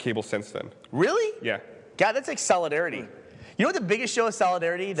not had cable since then. Really? Yeah. God, that's like solidarity. You know what the biggest show of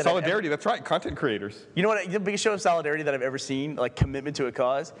solidarity that Solidarity. That's right. Content creators. You know what the biggest show of solidarity that I've ever seen, like commitment to a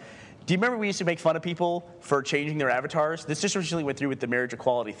cause? Do you remember we used to make fun of people for changing their avatars? This just recently went through with the marriage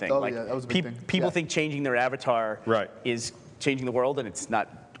equality thing. Oh, like, yeah, that was a big thing. People Yeah. think changing their avatar Right. is changing the world, and it's not.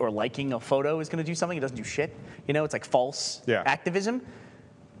 Or liking a photo is going to do something. It doesn't do shit. You know, it's like false activism.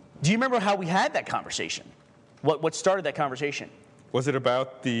 Do you remember how we had that conversation? What started that conversation? Was it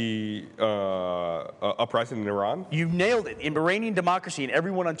about the uprising in Iran? You nailed it. In Iranian democracy, and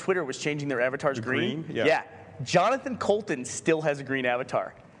everyone on Twitter was changing their avatars green. green? Yeah. Jonathan Colton still has a green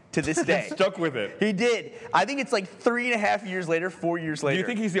avatar to this day. Stuck with it. He did. I think it's like 3.5 years later, 4 years later. Do you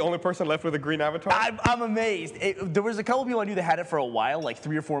think he's the only person left with a green avatar? I'm amazed. There was a couple people I knew that had it for a while, like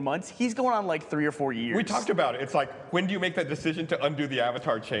 3 or 4 months. He's going on like 3 or 4 years. We talked about it. It's like, when do you make that decision to undo the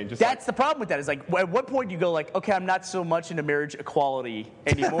avatar change? It's That's the problem with that. Is like, at what point do you go like, okay, I'm not so much into marriage equality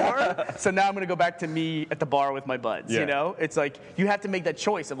anymore, so now I'm going to go back to me at the bar with my buds. Yeah. You know, it's like you have to make that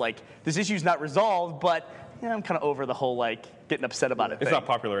choice of like, this issue's not resolved, but I'm kind of over the whole like getting upset about it. It's thing. not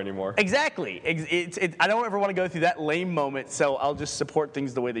popular anymore. Exactly. I don't ever want to go through that lame moment, so I'll just support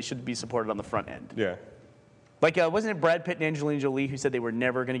things the way they should be supported on the front end. Yeah. Like, wasn't it Brad Pitt and Angelina Jolie who said they were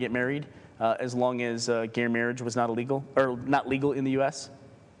never going to get married as long as gay marriage was not illegal or not legal in the U.S.?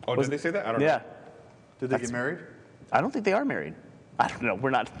 Oh, did they say that? I don't know. Yeah. Did they get married? I don't think they are married. I don't know.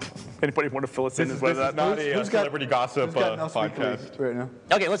 We're not. Anybody want to fill us in? This as whether is not a who's got- celebrity gossip Who's got Us Weekly podcast. right now?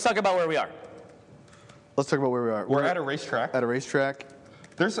 Okay, let's talk about where we are. Let's talk about where we are. We're at a racetrack. At a racetrack.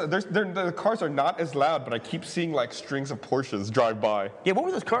 The cars are not as loud, but I keep seeing like strings of Porsches drive by. Yeah, what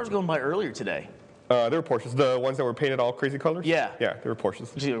were those cars going by earlier today? They were Porsches, the ones that were painted all crazy colors. Yeah. Yeah, they were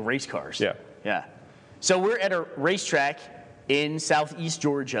Porsches. Just race cars. Yeah. Yeah. So we're at a racetrack in southeast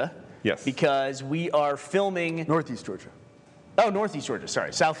Georgia. Yes. Because we are filming. Northeast Georgia. Oh, northeast Georgia.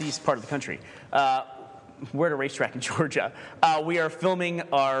 Sorry, southeast part of the country. We're at a racetrack in Georgia. We are filming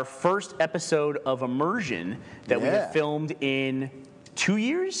our first episode of Immersion that we Yeah. have filmed in 2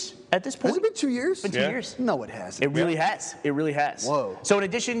 years at this point. Has it been 2 years? Been 2 Yeah. years. No, it hasn't. It really has. It really has. Whoa. So in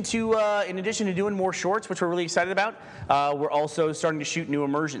addition to doing more shorts, which we're really excited about, we're also starting to shoot new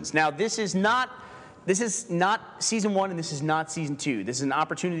immersions. Now this is not season 1 and this is not season 2. This is an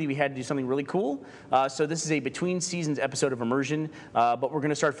opportunity we had to do something really cool. So this is a between seasons episode of Immersion, but we're going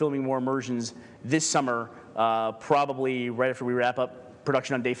to start filming more immersions this summer, probably right after we wrap up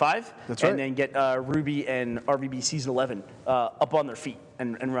production on day 5. That's right. And then get Ruby and RVB season 11 up on their feet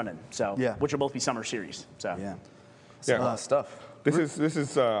and running. So Yeah. which will both be summer series. So Yeah. Yeah. A lot of stuff. This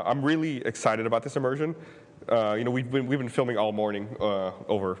is. I'm really excited about this immersion. We've been filming all morning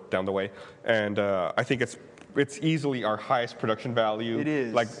over down the way, and I think it's easily our highest production value. It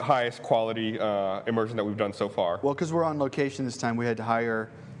is. Like highest quality immersion that we've done so far. Well, because we're on location this time, we had to hire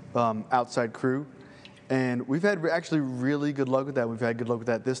outside crew. And we've had actually really good luck with that. We've had good luck with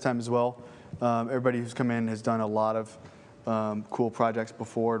that this time as well. Everybody who's come in has done a lot of cool projects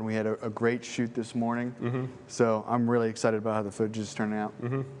before, and we had a great shoot this morning. Mm-hmm. So I'm really excited about how the footage is turning out.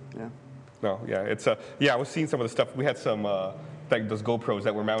 Mm-hmm. Yeah. No, yeah, it's I was seeing some of the stuff. We had some like those GoPros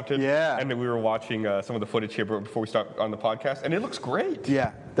that were mounted. Yeah. And then we were watching some of the footage here before we start on the podcast, and it looks great.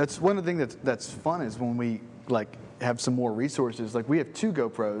 Yeah, that's one of the things that's fun is when we like have some more resources. Like we have 2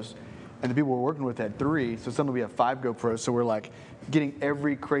 GoPros, and the people we're working with had 3. So suddenly we have 5 GoPros. So we're like getting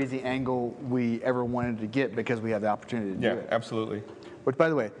every crazy angle we ever wanted to get because we have the opportunity to do Yeah, it. absolutely. Which, by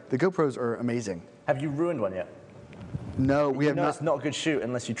the way, the GoPros are amazing. Have you ruined one yet? No, we have No, not. it's not a good shoot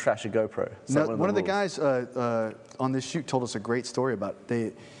unless you trash a GoPro. It's No, like one of the rules. guys on this shoot told us a great story about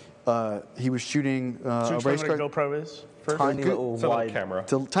he was shooting So a explain race what a car. GoPro is first. Tiny Good. little It's a little wide camera.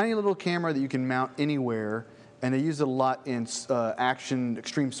 It's a tiny little camera that you can mount anywhere, and they use it a lot in action,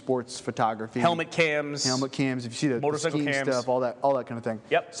 extreme sports photography. Helmet cams. Helmet cams. If you see the Motorcycle skiing cams. stuff, all that kind of thing.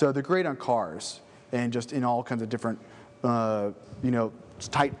 Yep. So they're great on cars and just in all kinds of different,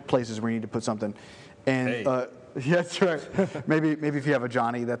 tight places where you need to put something. And Hey. yeah, that's right. maybe if you have a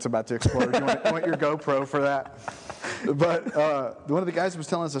Johnny that's about to explode, you want your GoPro for that. But one of the guys was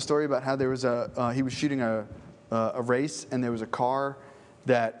telling us a story about how there was he was shooting a race, and there was a car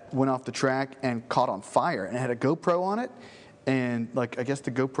that went off the track and caught on fire, and it had a GoPro on it, and like I guess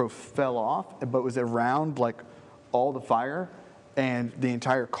the GoPro fell off, but was around like all the fire, and the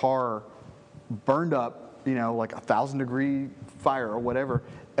entire car burned up, like 1,000-degree fire or whatever,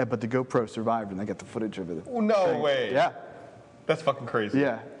 but the GoPro survived, and they got the footage of it. Oh, no way. Yeah, That's fucking crazy.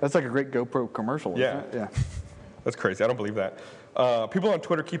 yeah, that's like a great GoPro commercial. Isn't Yeah. it? Yeah. That's crazy. I don't believe that. People on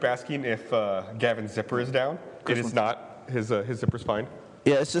Twitter keep asking if Gavin's zipper is down. It is not. His zipper's fine.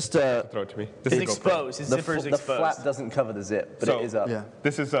 Yeah, it's just Throw it to me. This It's is a GoPro. exposed. His zipper is the exposed. flap doesn't cover the zip, but So- it is up. Yeah.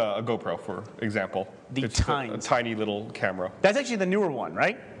 This is a GoPro, for example. The It's just a tines. tiny little camera. That's actually the newer one,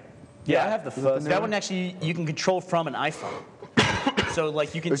 right? Yeah, I have the first. That one actually you can control from an iPhone. So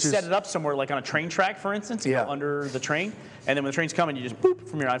like you can Which is- set it up somewhere, like on a train track, for instance, and Yeah. go under the train, and then when the train's coming, you just boop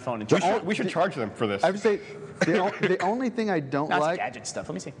from your iPhone. And We should charge them for this. I would say the only thing I don't That's like. gadget stuff.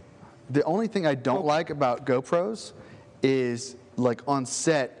 Let me see. The only thing I don't like about GoPros is like on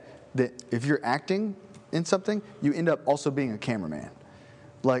set that if you're acting in something, you end up also being a cameraman.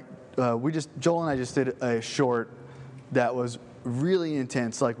 Like Joel and I just did a short that was really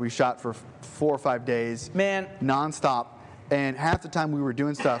intense. Like we shot for 4 or 5 days, Man. nonstop, and half the time we were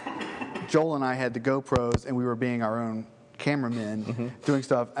doing stuff, Joel and I had the GoPros and we were being our own cameramen doing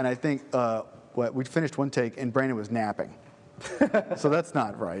stuff. And I think we finished one take and Brandon was napping. So that's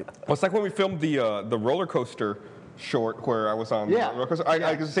not right. Well, it's like when we filmed the roller coaster short where I was on Yeah. the roller coaster. I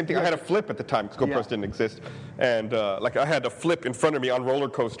did the same thing. I had a flip at the time because GoPros Yeah. didn't exist. And like I had a flip in front of me on roller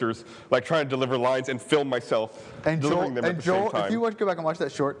coasters, like trying to deliver lines and film myself And delivering them at the same time. if you go back and watch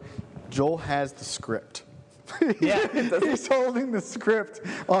that short, Joel has the script. Yeah. He's holding the script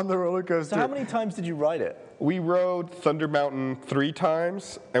on the roller coaster. So how many times did you ride it? We rode Thunder Mountain 3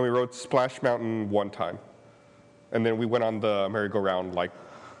 times, and we rode Splash Mountain 1 time. and then we went on the merry-go-round like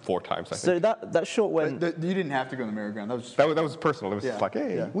 4 times. I So think that short when You didn't have to go on the merry-go-round. That was just, that was personal. It was Yeah. just like,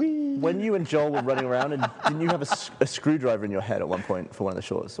 hey, Yeah. wee. when you and Joel were running around, and didn't you have a screwdriver in your head at one point for one of the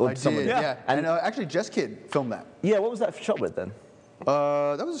shorts? Or I someone- did, yeah. And And actually, Jess Kid filmed that. yeah, what was that shot with then?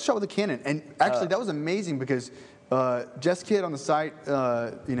 That was a shot with a Canon, and actually that was amazing because Jess Kid on the site,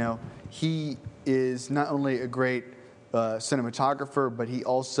 he is not only a great cinematographer, but he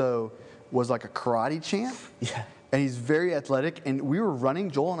also was like a karate champ. Yeah. And he's very athletic, and we were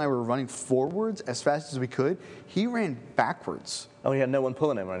running. Joel and I were running forwards as fast as we could. He ran backwards. Oh, he had no one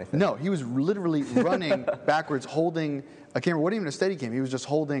pulling him or anything. No, he was literally running backwards, holding a camera. Wasn't even a steady cam. He was just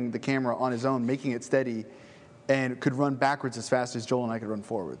holding the camera on his own, making it steady, and could run backwards as fast as Joel and I could run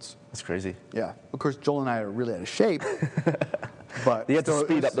forwards. That's crazy. Yeah. Of course, Joel and I are really out of shape, but You had to still,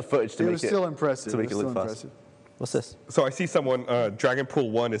 speed it up the footage to it make was it still impressive. to make it was look still fast. impressive. What's this? So I see someone, Dragonpool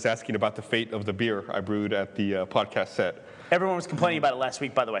 1 is asking about the fate of the beer I brewed at the podcast set. Everyone was complaining about it last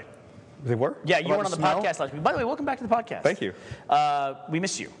week, by the way. They were? Yeah, you About weren't on the the smell? podcast last week. By the way, welcome back to the podcast. Thank you. We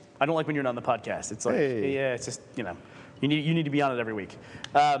miss you. I don't like when you're not on the podcast. It's like, Hey. yeah, it's just, you need to be on it every week.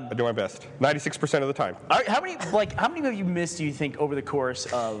 I do my best. 96% of the time. All right, how many have you missed, do you think, over the course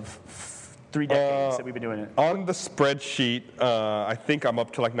of 3 decades that we've been doing it? On the spreadsheet, I think I'm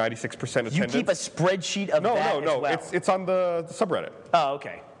up to like 96% attendance. You keep a spreadsheet of No, that no, no. as well. It's on the subreddit. Oh,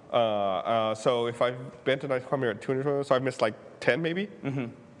 okay. So if I've been to night, I'm here at 200, so I've missed like 10 maybe.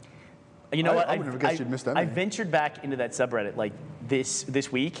 You know I what? wouldn't have guessed you'd missed that I many. ventured back into that subreddit like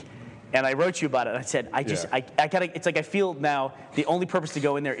this week, and I wrote you about it. And I said, I gotta. It's like I feel now the only purpose to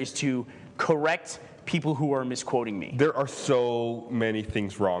go in there is to correct people who are misquoting me. There are so many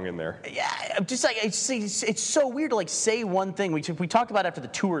things wrong in there. Yeah, I'm just like it's so weird to like say one thing. We talked about after the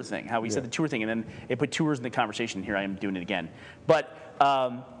tour thing, how we said the tour thing, and then it put tours in the conversation. Here I am doing it again. But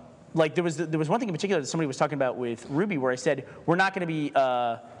like there was one thing in particular that somebody was talking about with Ruby, where I said we're not going to be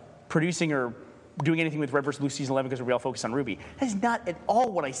producing or doing anything with Red vs. Blue Season 11 because we all focus on Ruby. That's not at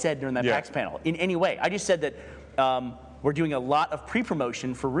all what I said during that Yeah. PAX panel in any way. I just said that we're doing a lot of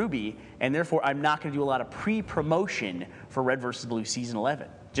pre-promotion for Ruby, and therefore I'm not going to do a lot of pre-promotion for Red vs. Blue Season 11,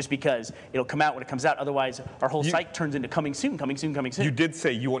 just because it'll come out when it comes out. Otherwise, our whole site turns into coming soon, coming soon, coming soon. You did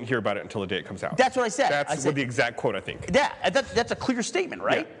say you won't hear about it until the day it comes out. That's what I said. That's I said- the exact quote, I think. Yeah, that's a clear statement,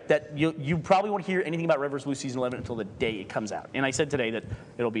 right? Yeah. That you probably won't hear anything about Red vs. Blue Season 11 until the day it comes out. And I said today that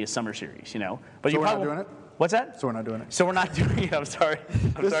it'll be a summer series, But So you we're not probably doing it? What's that? So we're not doing it. So we're not doing it. I'm sorry.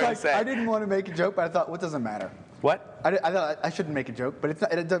 I'm Just sorry like, to say. I didn't want to make a joke, but I thought, what doesn't matter? What? I thought I shouldn't make a joke, but it's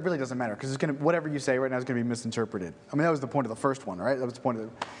not, it really doesn't matter because whatever you say right now is going to be misinterpreted. I mean, that was the point of the first one, right? That was the point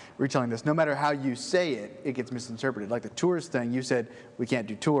of retelling this. No matter how you say it, it gets misinterpreted. Like the tours thing, you said we can't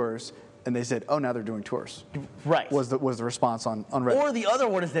do tours, and they said, oh, now they're doing tours. Right. Was the response on Reddit? Or the other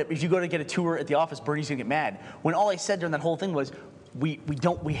one is that if you go to get a tour at the office, Bernie's gonna get mad. When all I said during that whole thing was, we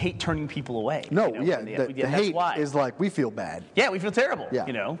hate turning people away. No, you know, yeah, the that's hate why. is like we feel bad. Yeah, we feel terrible.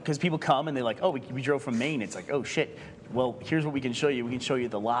 Yeah. Because people come and they're like, oh, we drove from Maine. It's like, oh shit. Well, here's what we can show you. We can show you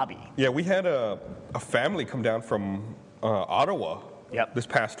the lobby. Yeah, we had a family come down from Ottawa this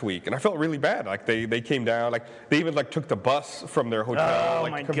past week, and I felt really bad. Like they came down, like they even like took the bus from their hotel, Oh,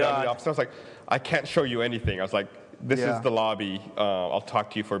 like my to come down to God. the office. I was like, I can't show you anything. I was like, this Yeah. is the lobby. I'll talk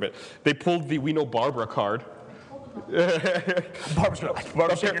to you for a bit. They pulled the We Know Barbara card.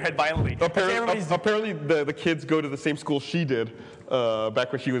 Barbara shaking her head violently. Apparently the kids go to the same school she did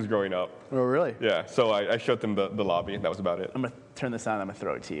back when she was growing up. Oh, really? Yeah, so I showed them the lobby, and that was about it. I'm gonna turn this on. I'm gonna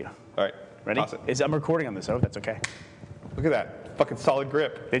throw it to you. All right, Ready? toss it. I'm recording on this. Oh, that's okay. Look at that, fucking solid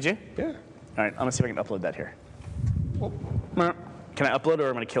grip. Did you? Yeah. All right. I'm gonna see if I can upload that here. Can I upload, or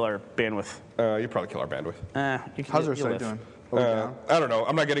I'm gonna kill our bandwidth? You probably kill our bandwidth. You can, How's our you'll site live. doing? Are we down? I don't know.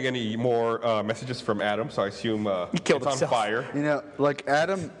 I'm not getting any more messages from Adam, so I assume killed it's on himself. fire. You know, like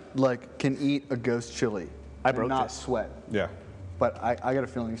Adam, can eat a ghost chili. I and broke not this. sweat. Yeah. But I got a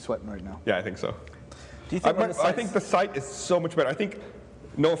feeling he's sweating right now. Yeah, I think so. Do you think when the I site's- think the site is so much better. I think,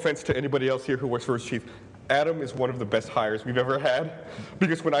 no offense to anybody else here who works for Rooster Teeth, Adam is one of the best hires we've ever had.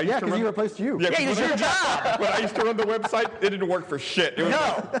 Because when I used Yeah, to because run, he replaced you. Yeah, he does your job. when I used to run the website, it didn't work for shit. It was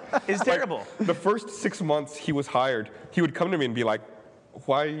No, it's terrible. the first 6 months he was hired, he would come to me and be like,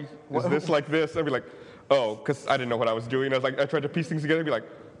 why is this like this? I'd be like, oh, because I didn't know what I was doing. I tried to piece things together and be like,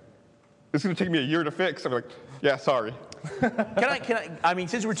 it's going to take me a year to fix. I'm like, yeah, sorry. I mean,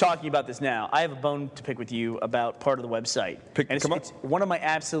 since we're talking about this now, I have a bone to pick with you about part of the website. And come on. it's one of my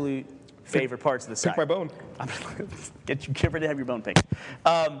absolute favorite parts of the site. Pick my bone. Get ready to have your bone picked.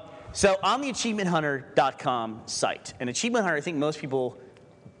 So on the AchievementHunter.com site, and Achievement Hunter, I think most people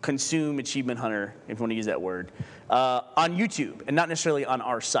consume Achievement Hunter, if you want to use that word, on YouTube and not necessarily on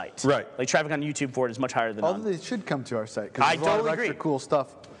our site. Right. Like traffic on YouTube for it is much higher than Although on. they should come to our site I because there's a lot of totally extra agree. cool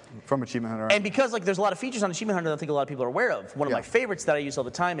stuff from Achievement Hunter. And because like there's a lot of features on Achievement Hunter that I think a lot of people are aware of. One of Yeah. my favorites that I use all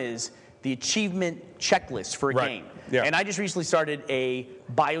the time is the achievement checklist for a Right. game. Yeah. And I just recently started a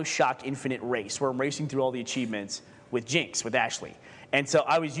BioShock Infinite race where I'm racing through all the achievements with Jinx, with Ashley. And so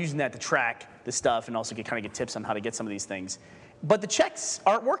I was using that to track the stuff and also kind of get tips on how to get some of these things. But the checks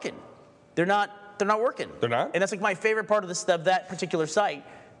aren't working. They're not working. They're not? And that's like my favorite part of that particular site.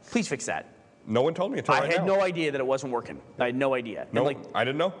 Please fix that. No one told me until I right had now. no idea that it wasn't working. I had no idea. No, And, I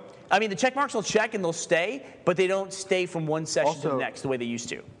didn't know. I mean, the check marks will check and they'll stay, but they don't stay from one session to the Also- next the way they used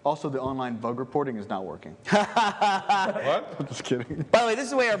to. Also, the online bug reporting is not working. What? I'm just kidding. By the way, this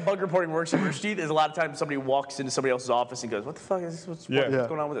is the way our bug reporting works at Rooster Teeth. Is a lot of times somebody walks into somebody else's office and goes, "What the fuck is this? What's Yeah.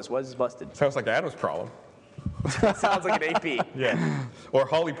 going on with this? Why is this busted?" Sounds like Adam's problem. Sounds like an AP. Yeah. Or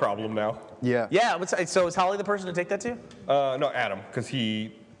Holly problem now. Yeah. Yeah. So is Holly the person to take that to? No, Adam, because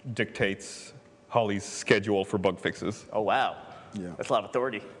he dictates Holly's schedule for bug fixes. Oh wow. Yeah. That's a lot of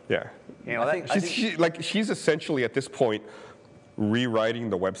authority. Yeah. You know that? She's essentially at this point rewriting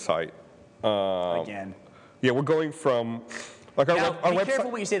the website. Again. Yeah, we're going from like our, Now, web, our be website.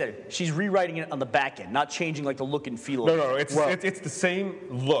 careful what you say there. She's rewriting it on the back end, not changing like the look and feel. No, of no, it. no. It's the same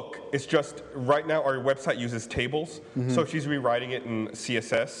look. It's just right now our website uses tables, so she's rewriting it in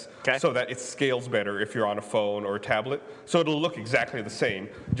CSS Okay. so that it scales better if you're on a phone or a tablet. So it'll look exactly the same,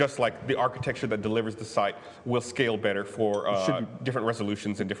 just like the architecture that delivers the site will scale better for different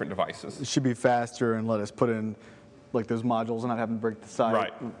resolutions and different devices. It should be faster and let us put in like those modules and not having to break the site.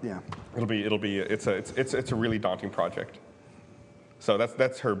 Right. Yeah. It's a really daunting project. So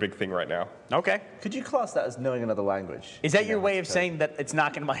that's her big thing right now. Okay. Could you class that as knowing another language? Is that You your know, way of so- saying that it's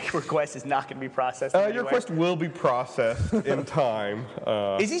not going to, my request is not going to be processed? in any Your way? request will be processed in time.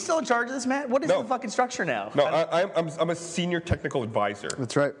 Is he still in charge of this, Matt? What is No. the fucking structure now? No, I'm a senior technical advisor.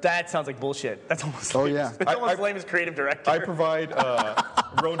 That's right. That sounds like bullshit. That's almost Oh, lame. yeah. That's almost I- lame as creative director. I provide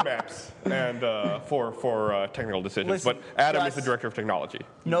roadmaps and for technical decisions. Listen, but Adam is Gus. the director of technology.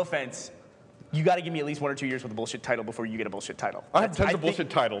 No offense. You got to give me at least 1 or 2 years with a bullshit title before you get a bullshit title. I have tons of think bullshit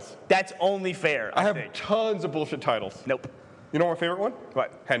titles. That's only fair. I have think. tons of bullshit titles. Nope. You know my favorite one?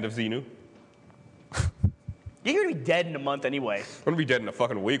 What? Hand of Xenu. You're going to be dead in a month anyway. I'm gonna be dead in a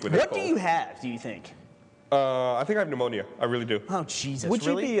fucking week with What that do you have, do you think? I think I have pneumonia. I really do. Oh, Jesus. Would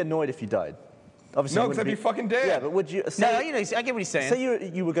really? you be annoyed if you died? Obviously, No, you because I'd wouldn't be fucking dead. Yeah, but would you? No, Say, you know, I get what he's saying. say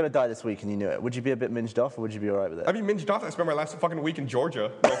you were going to die this week and you knew it. Would you be a bit minged off, or would you be all right with it? I'd be minged off. I spent my last fucking week in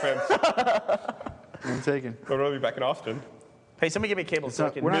Georgia. No offense. I'm taking. I'd rather be back in Austin. Hey, somebody give me a cable so I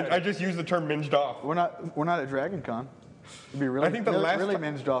not- can. we're not- I just used the term minged off. We're not at Dragon Con. It'd be really, I think the last really ti-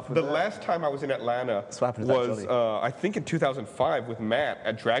 minged off with the that. last time I was in Atlanta what happened to that was Johnny. I think in 2005 with Matt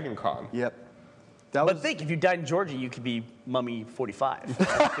at Dragon Con. Yep. That But was think, if you died in Georgia, you could be Mummy 45.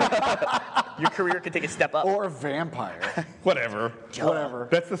 Your career could take a step up. or vampire. Whatever. Whatever.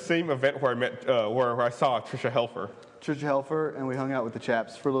 That's the same event where I met where I saw Trisha Helfer. Trisha Helfer, and we hung out with the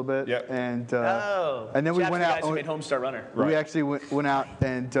chaps for a little bit. Yep. And Oh. and then we Chaps went the out. guys who made Homestar Runner. We Right. actually went out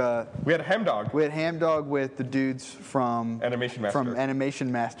and We had a ham dog. we had ham dog with the dudes from Animation Master. From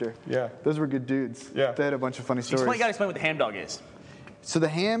Animation Master. Yeah. Those were good dudes. Yeah. They had a bunch of funny You stories. got to explain what the ham dog is. So the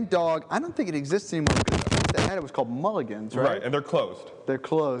ham dog, I don't think it exists anymore because the place they had it was called Mulligan's, right? Right, and they're closed. They're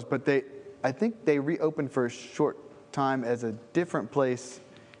closed, but I think they reopened for a short time as a different place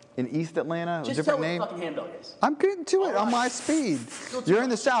in East Atlanta, a Just different tell name. what the fucking ham dog is. I'm getting to it on my speed. You're in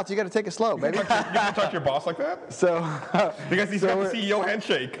the South, you got to take it slow, baby. You can talk to your boss like that? So You guys need to So have we're- the CEO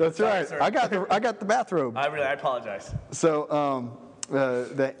handshake. that's right. sorry. I got the bathrobe. I apologize. So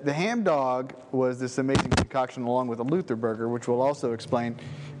the ham dog was this amazing concoction along with a Luther burger, which we'll also explain.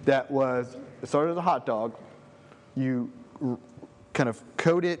 That was it started as a hot dog. You kind of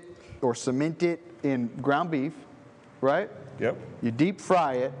coat it or cement it in ground beef, right? Yep. You deep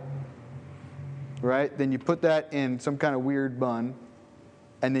fry it, right? Then you put that in some kind of weird bun,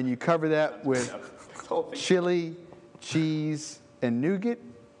 and then you cover that with chili, cheese, and nougat.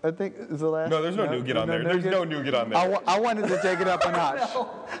 I think is the last. No, there's no nougat on there. There's no nougat on there. I wanted to take it up a notch.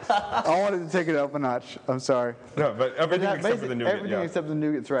 I wanted to take it up a notch. I'm sorry. No, but everything Yeah, except for the nougat. everything Yeah. except the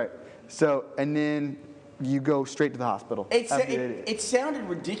nougat's right. So, and then you go straight to the hospital. after you ate it. It sounded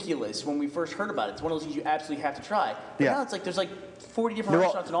ridiculous when we first heard about it. It's one of those things you absolutely have to try. But Yeah. now it's like there's like 40 different No,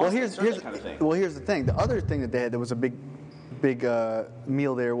 restaurants in Austin that serve here's that kind of thing. well, here's the thing. The other thing that they had that was a big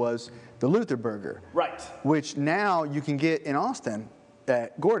meal there was the Luther Burger. Right. Which now you can get in Austin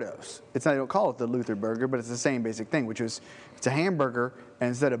at Gordo's. It's not, they don't call it the Luther Burger, but it's the same basic thing, which is it's a hamburger, and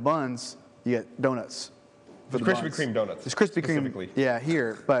instead of buns, you get donuts. for the Krispy buns. Kreme donuts. It's Krispy specifically. Kreme. Yeah,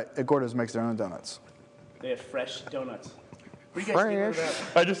 here, but at Gordo's makes their own donuts. They have fresh donuts. What do you guys think of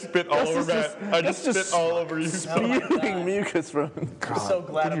Fresh. that? I just spit all over Matt. I just spit all over you. Spewing mucus from. I'm so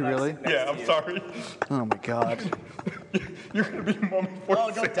glad Did I'm you not really? sitting next Yeah, to I'm you. sorry. Oh my God. You're gonna be mom before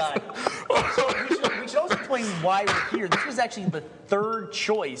Oh, don't die. So we should also explain why we're here. This was actually the third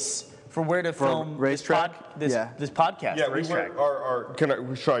choice for where to film racetrack? this Yeah. podcast. Yeah, the we racetrack.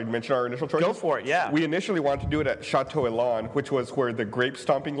 were. Should I mention our initial choices? Go for it, yeah. We initially wanted to do it at Chateau Elan, which was where the grape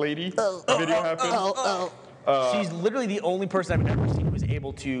stomping lady video happened. She's literally the only person I've ever seen who was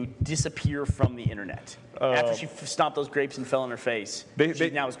able to disappear from the internet. After she stomped those grapes and fell on her face, she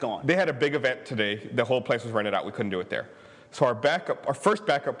now is gone. They had a big event today. The whole place was rented out. We couldn't do it there. So our first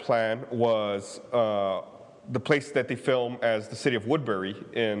backup plan was the place that they film as the city of Woodbury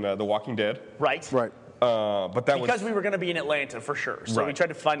in The Walking Dead. Right. Right. But that Because was we were going to be in Atlanta for sure. So we Right. tried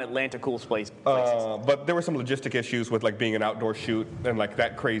to find Atlanta cool places. but there were some logistic issues with like being an outdoor shoot and like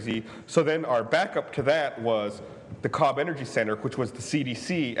that crazy. So then our backup to that was the Cobb Energy Center, which was the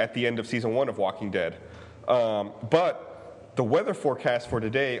CDC at the end of season 1 of Walking Dead. But the weather forecast for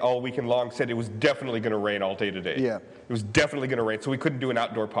today, all weekend long, said it was definitely going to rain all day today. Yeah. It was definitely going to rain, so we couldn't do an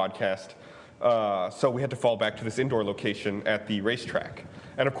outdoor podcast. So we had to fall back to this indoor location at the racetrack.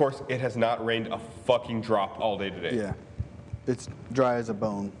 And of course, it has not rained a fucking drop all day today. Yeah. It's dry as a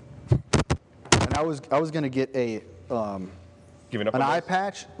bone. And I was gonna get a Giving up an on eye this?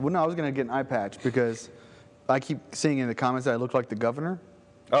 patch. Well, no, I was gonna get an eye patch because I keep seeing in the comments that I look like the governor.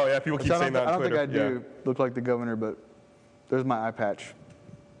 Oh yeah, people keep So saying that I on don't Twitter. think I do look like the governor, but there's my eye patch,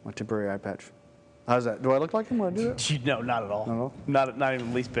 my temporary eye patch. How's that? Do I look like him when I do that? No, not at all. Not at all? Not even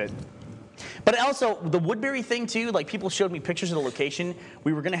the least bit. But also, the Woodbury thing, too, like people showed me pictures of the location.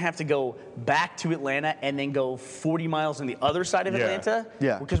 We were going to have to go back to Atlanta and then go 40 miles on the other side of Yeah. Atlanta.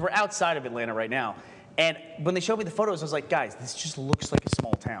 Yeah. Because we're outside of Atlanta right now. And when they showed me the photos, I was like, guys, this just looks like a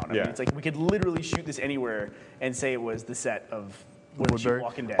small town. I Yeah. mean, it's like we could literally shoot this anywhere and say it was the set of Woodbury.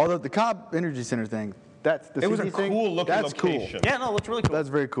 Walking Dead. Although the Cobb Energy Center thing, that's the It was a CD thing, cool looking that's location. Yeah, no, it looks really cool. Cool. That's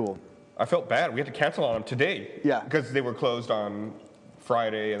very cool. I felt bad. We had to cancel on them today. Yeah. Because they were closed on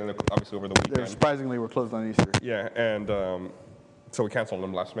Friday and then obviously over the They're weekend. surprisingly we're closed on Easter. Yeah, and so we canceled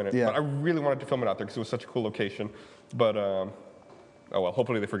them last minute. Yeah. But I really wanted to film it out there because it was such a cool location. But oh well,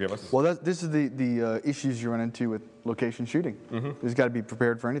 hopefully they forgive us. Well, this is the issues you run into with location shooting. Mm-hmm. You've got to be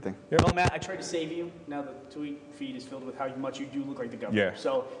prepared for anything. Well, Matt, I tried to save you. Now the tweet feed is filled with how much you do look like the governor. Yeah.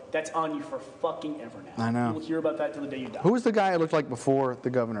 So that's on you for fucking ever now. I know. You will hear about that till the day you die. Who was the guy I looked like before the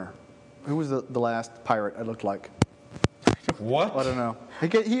governor? Who was the last pirate I looked like? What? I don't know.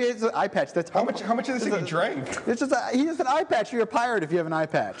 He has an eye patch. That's How much of this thing you drank? It's just he has an eye patch. You're a pirate if you have an eye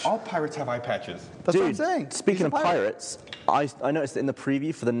patch. All pirates have eye patches. That's what I'm Dude, saying. speaking He's a of pirate. pirates, I noticed that in the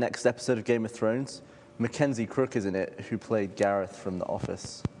preview for the next episode of Game of Thrones, Mackenzie Crook is in it, who played Gareth from The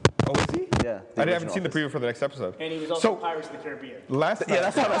Office. Oh, is he? Yeah. I the haven't seen the original preview for the next episode. And he was also So- Pirates of the Caribbean. Last night,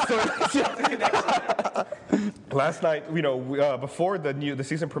 Office. Yeah, that's how last night, before the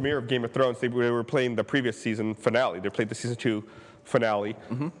season premiere of Game of Thrones, they were playing the previous season finale. They played the season 2 finale.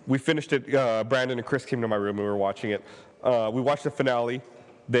 We finished it. Brandon and Chris came to my room and we were watching it. We watched the finale.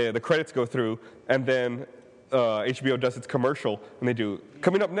 The credits go through, and then HBO does its commercial, and they do,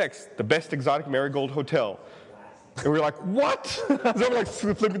 coming up next, the best exotic marigold hotel. And we were like, what? So we're like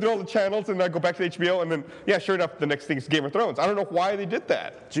flipping through all the channels, and I go back to HBO, and then, yeah, sure enough, the next thing is Game of Thrones. I don't know why they did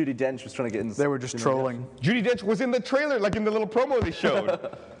that. Judi Dench was trying to get in. They were just trolling. Judi Dench was in the trailer, like in the little promo they showed.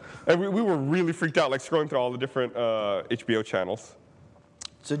 And we were really freaked out, like scrolling through all the different HBO channels.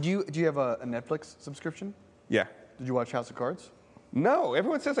 So do you have a Netflix subscription? Yeah. Did you watch House of Cards? No,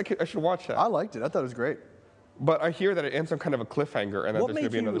 everyone says I should watch that. I liked it. I thought it was great. But I hear that it ends on kind of a cliffhanger, and that What there's going to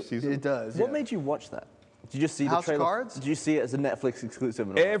made be another you- season. It does. What yeah. made you watch that? Did you just see House the of trailer? Cards? Did you see it as a Netflix exclusive?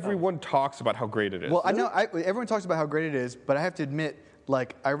 And all that? Everyone talks about how great it is. Well, I know everyone talks about how great it is, but I have to admit,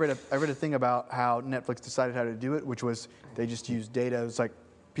 like I read a thing about how Netflix decided how to do it, which was they just used data. It's like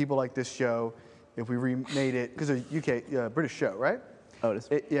people like this show. If we remade it, because it's a British show, right? Oh, it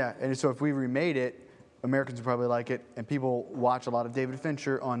is. Yeah, and so if we remade it, Americans would probably like it, and people watch a lot of David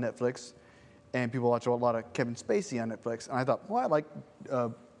Fincher on Netflix, and people watch a lot of Kevin Spacey on Netflix. And I thought, well, I like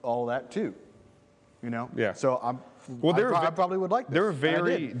all that too, you know? Yeah. So I probably would like this. They're a and I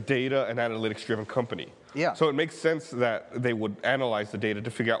very did. data and analytics driven company. Yeah. So it makes sense that they would analyze the data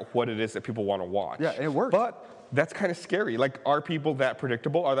to figure out what it is that people want to watch. Yeah, and it worked. But that's kind of scary. Like, are people that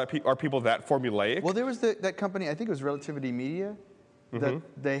predictable? Are people that formulaic? Well, there was that company, I think it was Relativity Media, that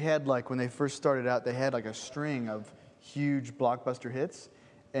they had like, when they first started out, they had like a string of huge blockbuster hits.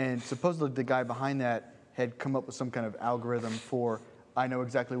 And supposedly the guy behind that had come up with some kind of algorithm for, I know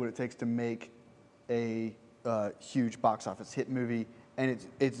exactly what it takes to make a huge box office hit movie, and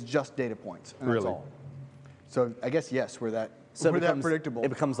it's just data points, and that's Really? all. So I guess yes, we're that predictable. It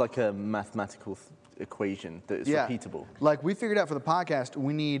becomes like a mathematical equation that is repeatable. Like we figured out for the podcast,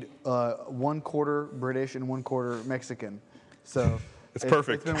 we need 1/4 British and 1/4 Mexican. So It's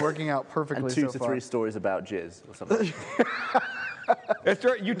perfect. It's been working out perfectly And 2 so to far. 3 stories about jizz or something. That's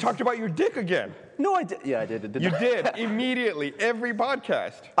right. You talked about your dick again. No, I did. Yeah, I did. You did immediately every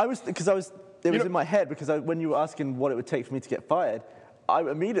podcast. It was know- in my head because when you were asking what it would take for me to get fired, I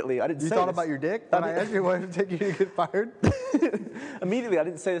didn't You say thought this. about your dick when I asked you what it would take you to get fired? Immediately, I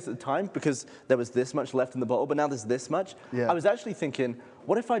didn't say this at the time because there was this much left in the bottle, but now there's this much. Yeah. I was actually thinking,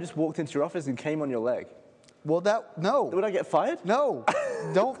 what if I just walked into your office and came on your leg? Well, no. Would I get fired? No.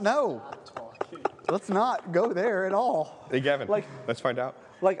 Don't know. Let's not go there at all. Hey, Gavin, Like- let's find out.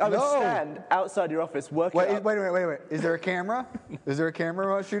 Like I would No. stand outside your office working. Wait. Is there a camera? Is there a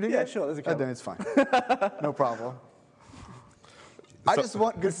camera shooting Yeah, it? sure, there's a Then camera. it's fine. No problem. I just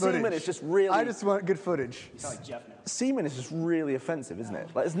want good The semen footage. is just really- I just want good footage. Like Jeff now. Semen is just really offensive, isn't it?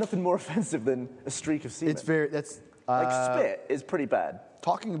 Like there's nothing more offensive than a streak of semen. That's like spit is pretty bad.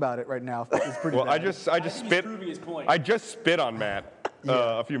 talking about it right now is pretty Well, bad. I just think he's spit. proving his point. I just spit on Matt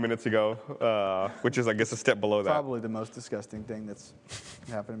a few minutes ago, which is, I guess, a step below that. Probably the most disgusting thing that's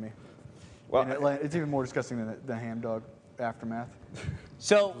happened to me. Well, In Atlanta, it's even more disgusting than the ham dog aftermath.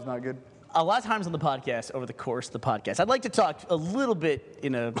 So It's not good. a lot of times on the podcast, over the course of the podcast, I'd like to talk a little bit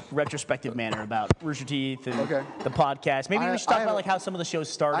in a retrospective manner about Rooster Teeth and Okay. the podcast. Maybe we should I talk have about a- like how some of the shows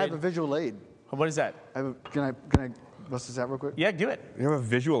started. I have a visual aid. What is that? Can I bust this out real quick? Yeah, do it. you have a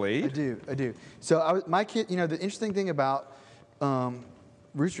visual I aid? do. So my kid, the interesting thing about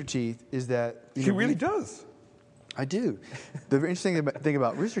Rooster Teeth is that He really does. I do. The interesting thing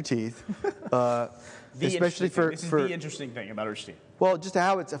about Rooster Teeth, especially This is for the interesting thing about Rooster Teeth. well, just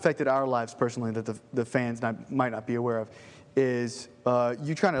how it's affected our lives personally that the fans might not be aware of, is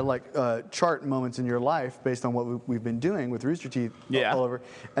you trying to chart moments in your life based on what we've been doing with Rooster Teeth Yeah. all over.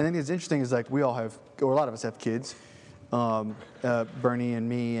 And then it's interesting is like we all have, or a lot of us have kids, Bernie and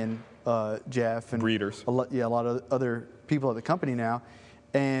me and Jeff and Breeders. a lot of other people at the company now,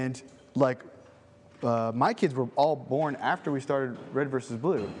 and my kids were all born after we started Red versus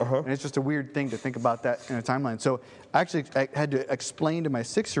Blue, and it's just a weird thing to think about that in a timeline. So I had to explain to my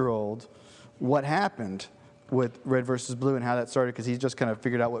 6-year-old what happened with Red versus Blue and how that started, because he's just kind of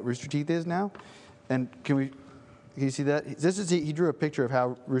figured out what Rooster Teeth is now. And can you see that? He drew a picture of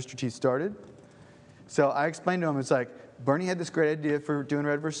how Rooster Teeth started. So I explained to him, it's like, Bernie had this great idea for doing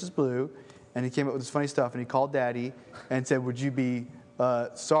Red versus Blue, and he came up with this funny stuff, and he called Daddy and said, would you be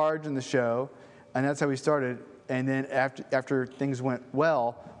Sarge in the show? And that's how we started. And then after things went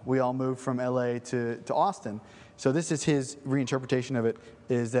well, we all moved from LA to Austin. So this is his reinterpretation of it,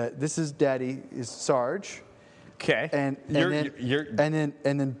 is that this is Daddy is Sarge. Okay. And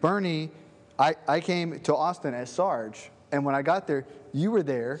then Bernie, I came to Austin as Sarge. And when I got there, you were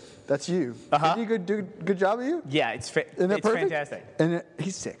there. That's you. Uh-huh. Did you do a good job of you? Yeah, it's Isn't that perfect? fantastic. And then,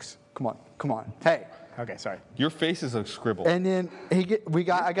 he's 6. Come on. Hey. Okay, sorry. Your face is a scribble. And then I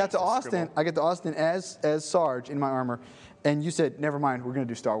got to Austin. I got to Austin as Sarge in my armor, and you said, "Never mind, we're going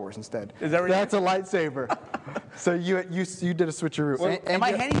to do Star Wars instead." Is that what That's a lightsaber. So you did a switcheroo. Am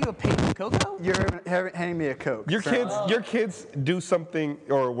I handing you a paper of cocoa? You're handing me a Coke. Your So- kids do something,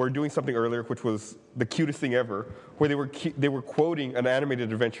 or were doing something earlier, which was the cutest thing ever, where they were quoting an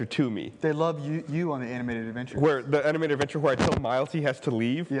animated adventure to me. They love you on the animated adventure. Where the animated adventure where I tell Miles he has to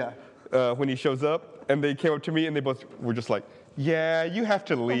leave. Yeah. When he shows up, and they came up to me and they both were just like, "Yeah, you have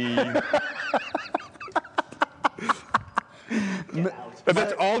to leave." And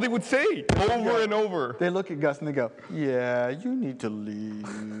that's all they would say over and over. They look at Gus and they go, "Yeah, you need to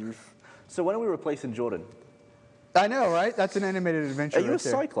leave." So when are we replacing Jordan? I know, right? That's an animated adventure. Are you a right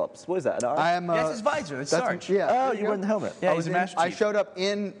there. Cyclops? What is that? An eye? I am. That's his visor. That's Sarge. Yeah. Oh, there you go. wearing the helmet. Yeah, I he's was a in- Master I Chief. showed up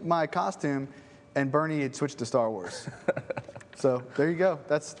in my costume, and Bernie had switched to Star Wars. So there you go.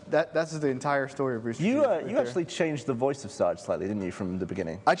 That's the entire story of Rooster You Teeth right you there. actually changed the voice of Sarge slightly, didn't you, from the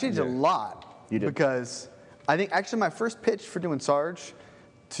beginning? I changed a lot. You did. Because I think actually my first pitch for doing Sarge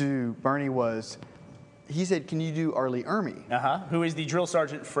to Bernie was, he said, "Can you do Arlie Ermy?" Who is the drill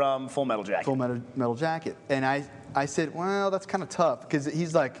sergeant from Full Metal Jacket? Full Metal Jacket. And I said, well, that's kind of tough because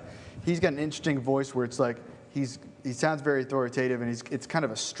he's got an interesting voice where it's like he sounds very authoritative and it's kind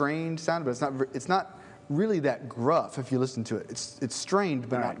of a strained sound, but it's not really that gruff if you listen to it. It's strained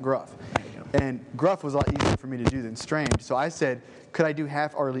but not gruff. And gruff was a lot easier for me to do than strained. So I said, could I do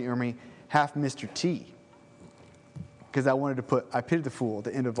half Arlie Ermy, half Mr. T? Because I pitied the fool at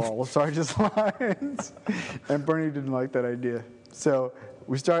the end of all of Sarge's lines. And Bernie didn't like that idea. So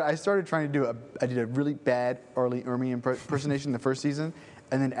I started trying to I did a really bad Arlie Ermy impersonation the first season,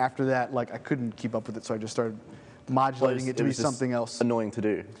 and then after that, like I couldn't keep up with it, so I just started modulating it to be was just something else. Annoying to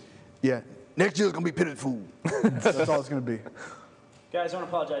do. Yeah. Next year's gonna be Pitted Fool. That's all it's gonna be. Guys, I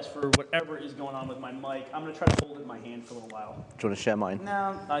want to apologize for whatever is going on with my mic. I'm going to try to hold it in my hand for a little while. Do you want to share mine?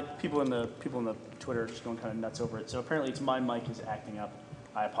 No, people in the Twitter are just going kind of nuts over it. So apparently, it's my mic is acting up.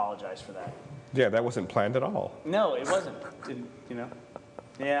 I apologize for that. Yeah, that wasn't planned at all. No, it wasn't. Didn't, you know?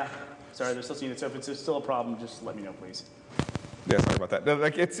 Yeah. Sorry, they're still seeing it. So if it's still a problem, just let me know, please. Yeah, sorry about that. No,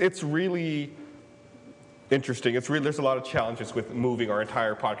 like it's really interesting. There's a lot of challenges with moving our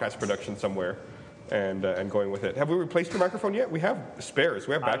entire podcast production somewhere and going with it. Have we replaced your microphone yet? We have spares.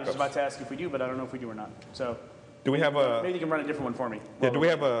 We have I was backups. about to ask if we do, but I don't know if we do or not. So Do we have a? maybe you can run a different one for me. Yeah. Do we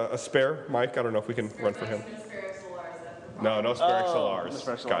have a spare mic? I don't know if we can run for him. No spare XLRs. No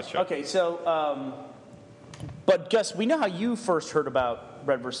spare XLRs. Gotcha. Okay, so, but Gus, we know how you first heard about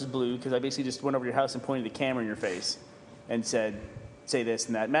Red versus Blue because I basically just went over to your house and pointed the camera in your face and said, "Say this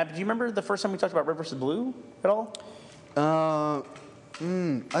and that." Matt, do you remember the first time we talked about Red versus Blue at all? I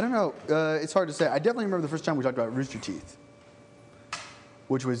don't know. It's hard to say. I definitely remember the first time we talked about Rooster Teeth,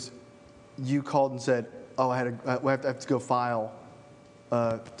 which was you called and said, "Oh, I have to go file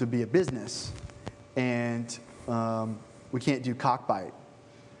to be a business, and we can't do Cockbite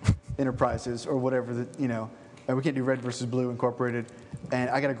Enterprises or whatever and we can't do Red versus Blue Incorporated." And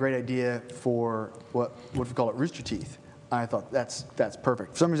I got a great idea for what we call it, Rooster Teeth. I thought that's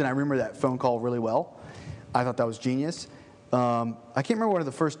perfect. For some reason, I remember that phone call really well. I thought that was genius. I can't remember one of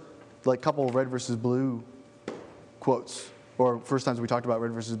the first couple of Red versus Blue quotes or first times we talked about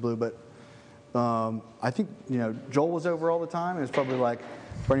Red versus Blue, but I think Joel was over all the time. It was probably like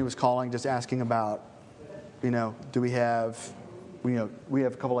Bernie was calling, just asking about, do we have we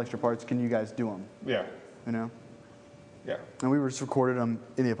have a couple extra parts? Can you guys do them? Yeah. Yeah. And we just recorded them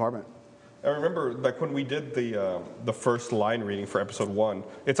in the apartment. I remember when we did the first line reading for episode 1.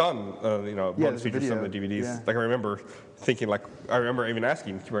 It's on bonus features some of the DVDs. Yeah. I remember thinking I remember even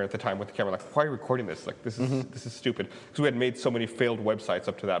asking Kimura at the time with the camera why are you recording this? This is stupid, because we had made so many failed websites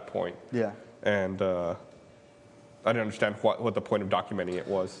up to that point. Yeah. And I didn't understand what the point of documenting it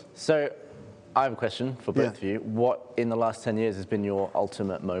was. So, I have a question for both of you. What in the last 10 years has been your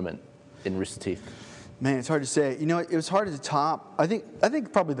ultimate moment in Rooster Teeth? Man, it's hard to say. It was hard to top. I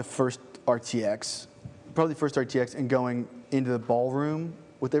think probably the first RTX, and going into the ballroom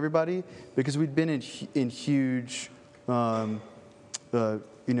with everybody, because we'd been in huge,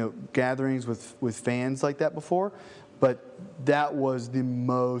 gatherings with fans like that before, but that was the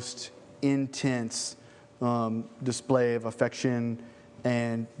most intense display of affection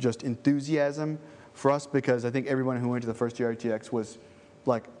and just enthusiasm for us, because I think everyone who went to the first year RTX was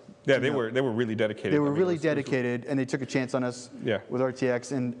like. Yeah, they were really dedicated. They were really dedicated, and they took a chance on us with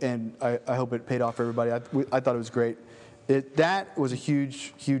RTX, and I hope it paid off for everybody. I thought it was great. That was a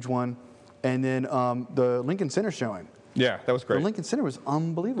huge one. And then the Lincoln Center showing. Yeah, that was great. The Lincoln Center was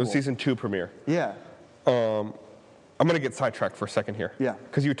unbelievable. The season 2 premiere. Yeah. I'm going to get sidetracked for a second here. Yeah.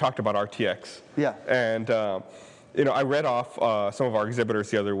 Because you talked about RTX. Yeah. And, I read off some of our exhibitors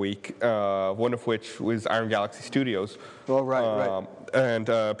the other week, one of which was Iron Galaxy Studios. Oh, right. And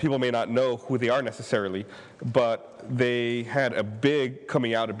people may not know who they are necessarily, but they had a big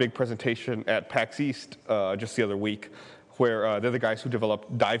presentation at PAX East just the other week, where they're the guys who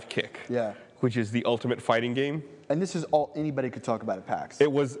developed Dive Kick, which is the ultimate fighting game. And this is all anybody could talk about at PAX.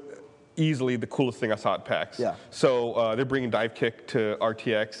 It was easily the coolest thing I saw at PAX. Yeah. So they're bringing Dive Kick to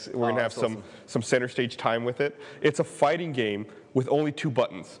RTX. We're going to have some center stage time with it. It's a fighting game with only 2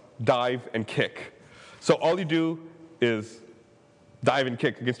 buttons, dive and kick. So all you do is dive and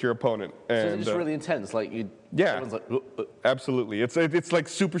kick against your opponent. And, so it's just really intense. Everyone's like, absolutely. It's like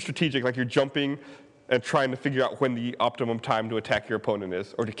super strategic. Like you're jumping and trying to figure out when the optimum time to attack your opponent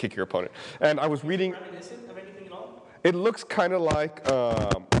is, or to kick your opponent. And I was reading. Reminiscent of anything at all? It looks kind of like.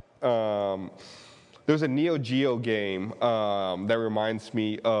 There's a Neo Geo game that reminds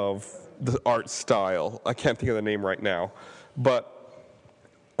me of the art style. I can't think of the name right now, but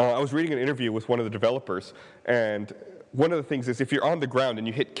I was reading an interview with one of the developers, and one of the things is if you're on the ground and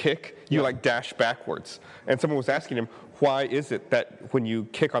you hit kick, you dash backwards. And someone was asking him, why is it that when you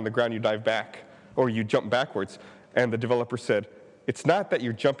kick on the ground you dive back or you jump backwards? And the developer said, it's not that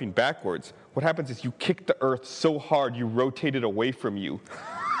you're jumping backwards. What happens is you kick the earth so hard you rotate it away from you.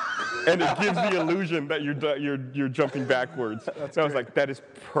 And it gives the illusion that you're jumping backwards. So I was like, that is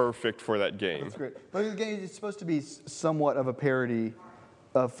perfect for that game. That's great. But the game is supposed to be somewhat of a parody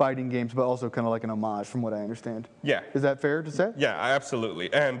of fighting games, but also kind of like an homage, from what I understand. Yeah. Is that fair to say? Yeah,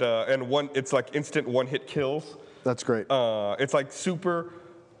 absolutely. And it's like instant one-hit kills. That's great. It's like super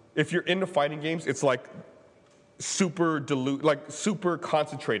if you're into fighting games, it's like super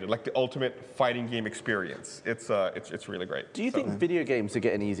concentrated, like the ultimate fighting game experience. It's really great. Do you think video games are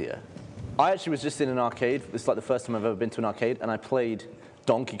getting easier? I actually was just in an arcade. It's like the first time I've ever been to an arcade, and I played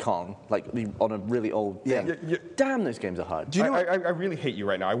Donkey Kong, on a really old thing. Yeah. Damn, those games are hard. Do you know? I really hate you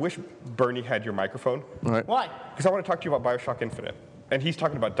right now. I wish Bernie had your microphone. Right. Why? Because I want to talk to you about BioShock Infinite. And he's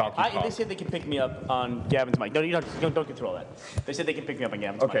talking about Donkey Kong. They said they can pick me up on Gavin's mic. No, you don't get through all that. They said they can pick me up on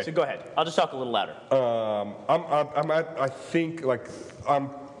Gavin's Okay. mic. So go ahead. I'll just talk a little louder. I'm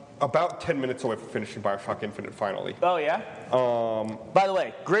about 10 minutes away from finishing BioShock Infinite finally. Oh, yeah? By the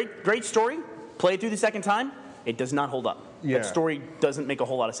way, great story. Play it through the second time. It does not hold up. Yeah. That story doesn't make a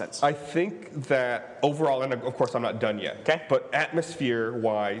whole lot of sense. I think that overall, and of course I'm not done yet, Okay. but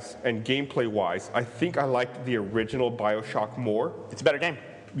atmosphere-wise and gameplay-wise, I think I liked the original BioShock more. It's a better game.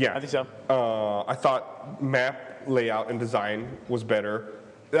 Yeah. I think so. I thought map layout and design was better.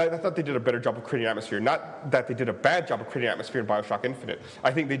 I thought they did a better job of creating atmosphere. Not that they did a bad job of creating atmosphere in BioShock Infinite.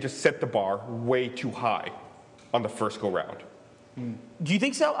 I think they just set the bar way too high on the first go-round. Do you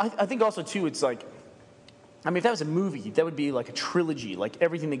think so? I think also, too, it's like, I mean, if that was a movie, that would be like a trilogy. Like,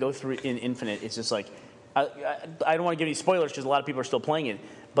 everything they go through in Infinite, it's just like, I don't want to give any spoilers because a lot of people are still playing it,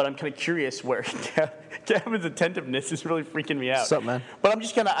 but I'm kind of curious where Gavin's attentiveness is really freaking me out. What's up, man? But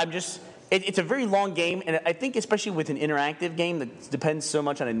it's a very long game, and I think especially with an interactive game that depends so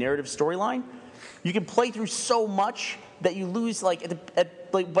much on a narrative storyline, you can play through so much that you lose, like,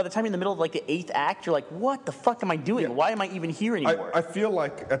 by the time you're in the middle of, like, the 8th act, you're like, what the fuck am I doing? Yeah. Why am I even here anymore? I feel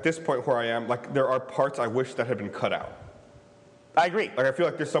like at this point where I am, like there are parts I wish that had been cut out. I agree. Like I feel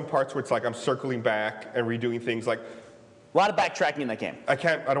like there's some parts where it's like I'm circling back and redoing things. Like A lot of backtracking in that game. I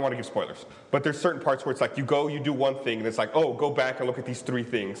don't want to give spoilers, but there's certain parts where it's like you do one thing and it's like, oh, go back and look at these 3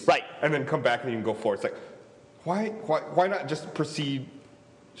 things. Right. And then come back and you can go forward. It's like, why not just proceed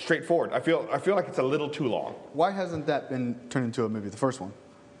straightforward? I feel like it's a little too long. Why hasn't that been turned into a movie, the first one?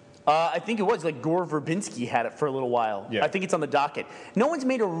 I think it was like Gore Verbinski had it for a little while. Yeah. I think it's on the docket. No one's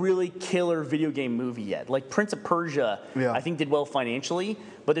made a really killer video game movie yet. Like Prince of Persia, Yeah. I think did well financially,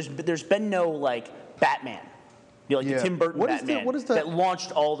 but there's been no like Batman, the Yeah. Tim Burton What is Batman that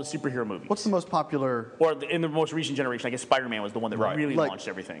launched all the superhero movies. What's the most popular? Or in the most recent generation, I guess Spider-Man was the one that Right. really Like- launched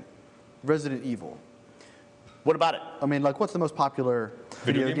everything. Resident Evil. What about it? I mean, like, what's the most popular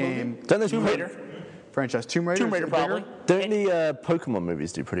Video video game game Don't those Tomb Raider. franchise? Tomb Raider. Tomb Raider is it bigger? probably. Don't the Pokemon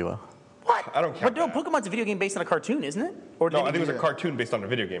movies do pretty well? What? I don't count But no, that. Pokemon's a video game based on a cartoon, isn't it? Or did No, they I think it was do- a cartoon based on a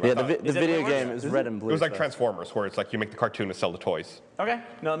video game. Yeah, I the, thought. the Is that video what it was? game is red and blue. It was like first. Transformers, where it's like you make the cartoon to sell the toys. Okay,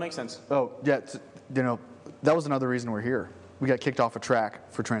 no, that makes sense. Oh, yeah. That was another reason we're here. We got kicked off a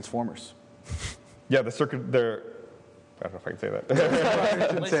track for Transformers. Yeah, the circuit. I don't know if I can say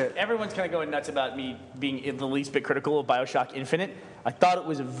that. Listen, everyone's kind of going nuts about me being the least bit critical of BioShock Infinite. I thought it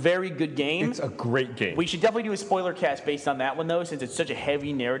was a very good game. It's a great game. We should definitely do a spoiler cast based on that one, though, since it's such a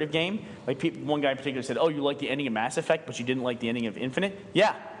heavy narrative game. Like one guy in particular said, "Oh, you like the ending of Mass Effect, but you didn't like the ending of Infinite."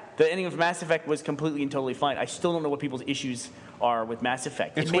 Yeah, the ending of Mass Effect was completely and totally fine. I still don't know what people's issues are with Mass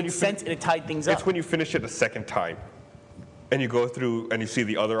Effect. It's It when made you sense and it tied things up. It's when you finish it a second time, and you go through and you see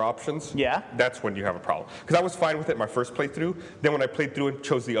the other options. Yeah. That's when you have a problem. Because I was fine with it my first playthrough. Then when I played through and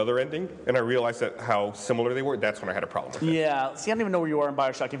chose the other ending, and I realized that how similar they were, that's when I had a problem with it. Yeah, see, I don't even know where you are in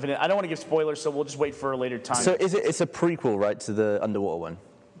BioShock Infinite. I don't want to give spoilers, so we'll just wait for a later time. So it's a prequel, right, to the underwater one?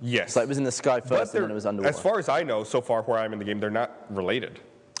 Yes. It's like it was in the sky first, and then it was underwater. As far as I know, so far where I'm in the game, they're not related.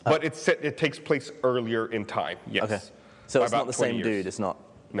 But it takes place earlier in time. Yes. Okay. So By it's about not the 20 same years. dude. It's not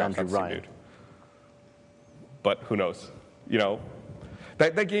No, Andrew it's not the same Ryan. dude. But who knows? You know,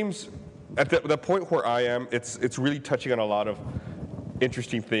 that game's at the point where I am. It's really touching on a lot of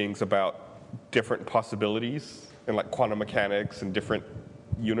interesting things about different possibilities and like quantum mechanics and different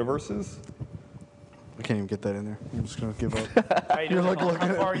universes. I can't even get that in there. I'm just gonna give up.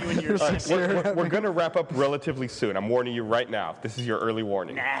 How far are you in your We're going to wrap up relatively soon. I'm warning you right now. This is your early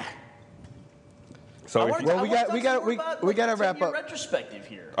warning. Nah. So if you, we gotta wrap up. Retrospective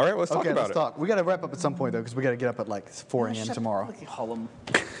here. all right, let's talk Okay, about let's it. talk. We gotta wrap up at some point though, because we gotta get up at like 4 a.m. tomorrow. Fucking Hullum.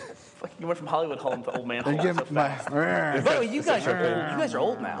 Fucking you went from Hollywood Hullum to old man And Hullum. give so my, fast. By the way, you guys are old. You guys are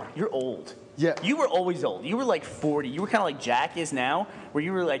old now. You're old. Yeah. You were always old. You were like 40. You were kind of like Jack is now, where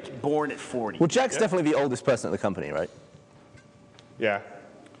you were like born at 40. Well, Jack's definitely the oldest person at the company, right? Yeah.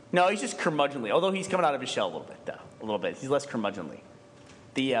 No, he's just curmudgeonly. Although he's coming out of his shell a little bit, though. A little bit. He's less curmudgeonly.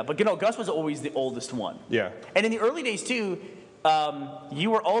 But you know, Gus was always the oldest one. Yeah. And in the early days too, you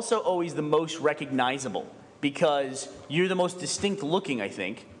were also always the most recognizable because you're the most distinct looking, I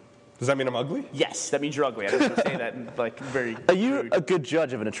think. Does that mean I'm ugly? Yes, that means you're ugly. I was going to say that in, like very. Are you rude. a good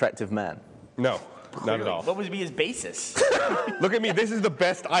judge of an attractive man? No. Not at all. What would be his basis? Look at me. This is the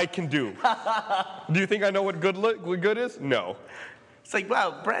best I can do. Do you think I know what good is? No. It's like,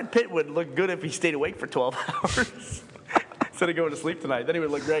 wow, Brad Pitt would look good if he stayed awake for 12 hours instead of going to sleep tonight. Then he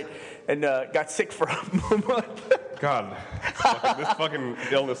would look great, and got sick for a month. God, this fucking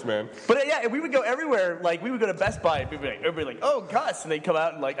illness, man. But yeah, we would go everywhere. Like, we would go to Best Buy, and everybody would be like, oh, Gus. And they'd come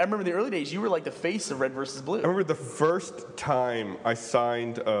out, and like, I remember in the early days, you were like the face of Red versus Blue. I remember the first time I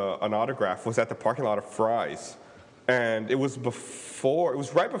signed an autograph was at the parking lot of Fry's. And it was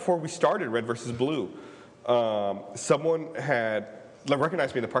right before we started Red versus Blue. Someone had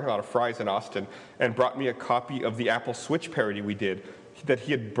recognized me in the parking lot of Fry's in Austin and brought me a copy of the Apple Switch parody we did that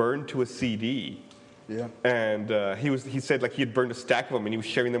he had burned to a CD. Yeah. And he said like he had burned a stack of them and he was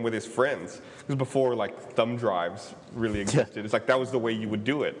sharing them with his friends. It was before like thumb drives really existed. It's like that was the way you would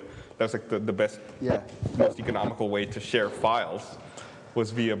do it. That was like the best, most economical way to share files was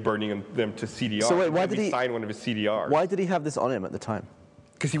via burning them to CDR. So wait, why did he sign one of his CDRs? Why did he have this on him at the time?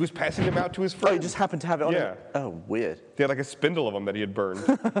 Because he was passing them out to his friends. Oh, he just happened to have it on him? Yeah. Oh, weird. They had like a spindle of them that he had burned.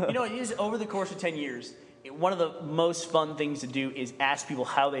 You know, it is over the course of 10 years. One of the most fun things to do is ask people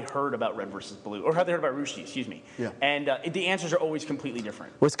how they heard about Red versus Blue, or how they heard about Rushdie, excuse me. Yeah. And the answers are always completely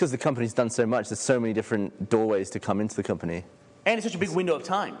different. Well, it's because the company's done so much. There's so many different doorways to come into the company. And it's such a big window of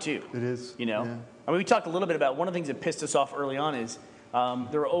time, too. It is. You know? Yeah. I mean, we talked a little bit about one of the things that pissed us off early on is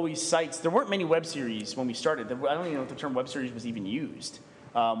there were always sites. There weren't many web series when we started. I don't even know if the term web series was even used.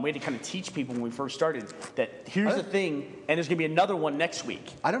 We had to kind of teach people when we first started that here's the thing, and there's going to be another one next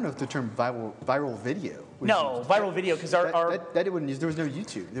week. I don't know if the term viral video was No, used. viral video, because that wouldn't use. There was no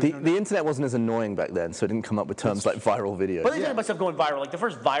YouTube. There was The internet wasn't as annoying back then, so it didn't come up with terms like viral video. But there's a bunch of stuff going viral. Like the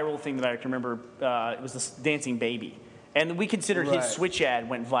first viral thing that I can remember, it was this dancing baby. And we considered Right. his Switch ad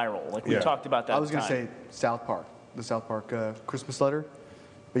went viral. Like we talked about that. I was going to say South Park, the South Park Christmas letter.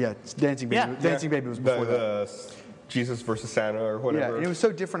 But yeah, it's Dancing Baby. Yeah. Dancing Baby was before that. the Jesus versus Santa or whatever. Yeah, and it was so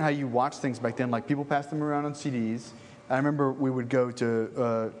different how you watch things back then. Like people passed them around on CDs. I remember we would go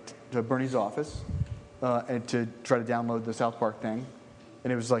to Bernie's office and to try to download the South Park thing,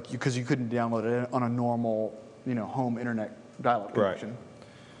 and it was like because you couldn't download it on a normal, home internet dial-up connection. Right.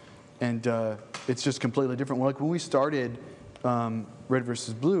 And it's just completely different. Well, like when we started Red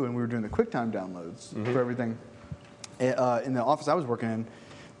versus Blue, and we were doing the QuickTime downloads for everything in the office I was working in.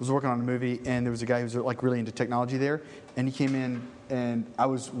 Was working on a movie, and there was a guy who was like really into technology there, and he came in, and I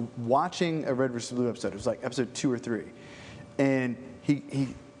was watching a Red vs. Blue episode. It was like episode 2 or 3, and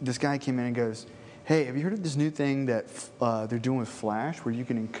this guy came in and goes, "Hey, have you heard of this new thing that they're doing with Flash, where you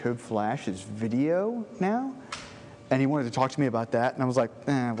can encode Flash as video now?" And he wanted to talk to me about that, and I was like,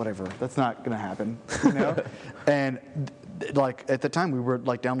 whatever, that's not gonna happen, And like at the time, we were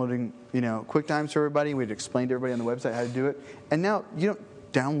like downloading, QuickTimes for everybody. We'd explain to everybody on the website how to do it, and now you don't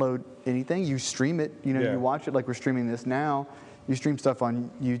download anything. You stream it. You watch it like we're streaming this now. You stream stuff on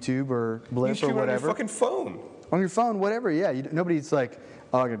YouTube or Blip You stream or whatever. on your fucking phone. On your phone, whatever. Yeah. Nobody's like,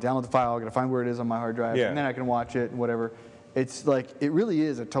 oh, I got to download the file. I got to find where it is on my hard drive, and then I can watch it and whatever. It's like it really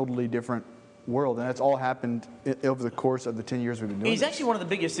is a totally different world, and that's all happened over the course of the 10 years we've been doing. It's actually one of the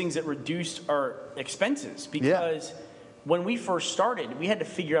biggest things that reduced our expenses because when we first started, we had to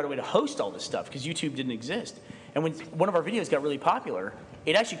figure out a way to host all this stuff because YouTube didn't exist. And when one of our videos got really popular,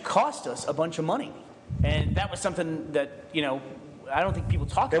 it actually cost us a bunch of money. And that was something that, I don't think people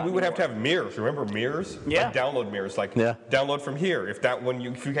talk about. And we would have to anymore. have mirrors. Remember mirrors? Yeah. Like download mirrors. Like download from here. If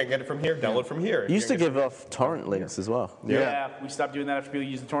you can't get it from here, download from here. You used to give off torrent links as well. Yeah, we stopped doing that after people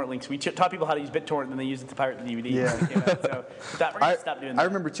used the torrent links. We taught people how to use BitTorrent, and then they used it to pirate the DVD. Yeah. When it came out. So we're going to stop doing that. I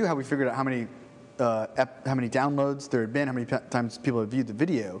remember too how we figured out how many downloads there had been, how many times people had viewed the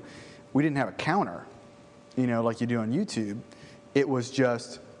video. We didn't have a counter, like you do on YouTube. It was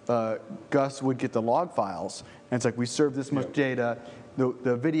just Gus would get the log files, and it's like we served this much data.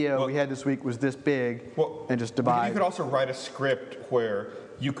 The video we had this week was this big, and just divide. You could also write a script where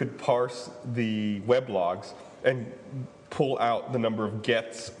you could parse the web logs and pull out the number of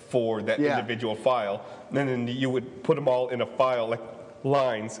gets for that individual file, and then you would put them all in a file like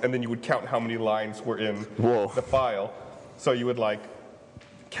lines, and then you would count how many lines were in the file. So you would like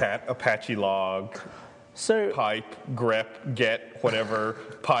cat Apache log. So pipe, grep, get, whatever,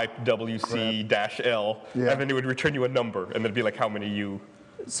 pipe, WC-L, and then it would return you a number, and then it'd be like how many you...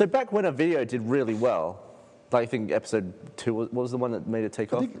 So back when a video did really well, like I think episode 2, what was the one that made it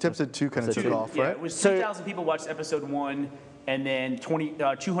take off? I think episode 2 kind of took off, right? Yeah, it was 2,000 people watched episode 1, and then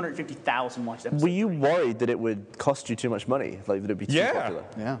 250,000 watched episode 3. Were you worried that it would cost you too much money? Like that it'd be too popular?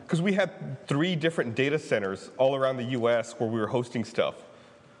 Yeah. Because we had 3 different data centers all around the U.S. where we were hosting stuff.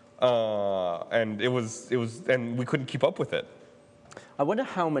 And it was, and we couldn't keep up with it. I wonder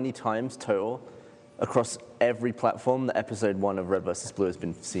how many times total across every platform that episode 1 of Red vs. Blue has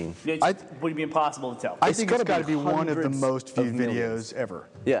been seen. Would be impossible to tell. I It's think gotta it's got to be be one of the hundreds most viewed of millions. videos ever.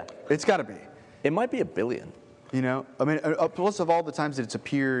 Yeah, It's got to be. it might be 1 billion. You know, I mean, plus of all the times that it's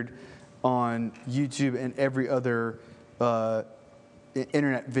appeared on YouTube and every other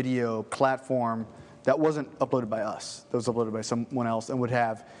internet video platform that wasn't uploaded by us, that was uploaded by someone else and would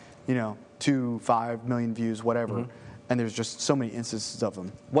have, 2, 5 million views, whatever. And there's just so many instances of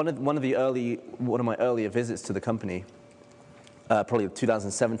them. One of my earlier visits to the company, probably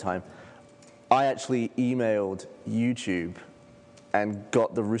 2007 time, I actually emailed YouTube and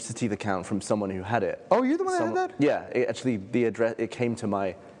got the Rooster Teeth account from someone who had it. Oh, you're the one that had that? Yeah, it came to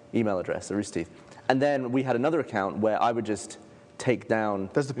my email address, the Rooster Teeth. And then we had another account where I would just take down.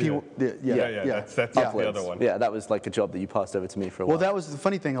 That's the people. Yeah. That's the other one. Yeah, that was like a job that you passed over to me for a while. Well, that was the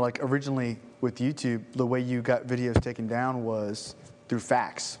funny thing. Like originally with YouTube, the way you got videos taken down was through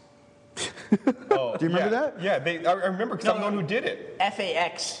fax. Oh, Do you remember that? Yeah, I remember because I'm the one who did it.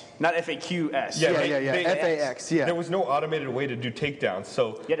 FAX, not FAQS. Yeah, FAX. Yeah. There was no automated way to do takedowns,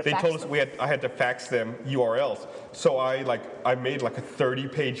 so You had to they fax told us them. I had to fax them URLs. So I made like a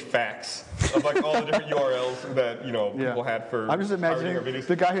 30-page fax of like all the different URLs that people had for. I'm just imagining pirating our videos.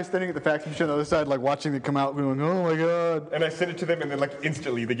 the guy who's standing at the fax machine on the other side, like watching it come out, going, "Oh my god!" And I sent it to them, and then like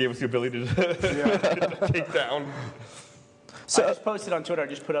instantly they gave us the ability to take down. So I just posted on Twitter, I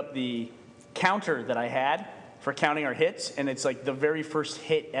just put up the counter that I had for counting our hits, and it's like the very first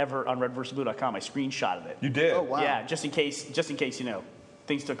hit ever on redvsblue.com. I screenshotted it. You did. Oh, wow. Yeah, just in case,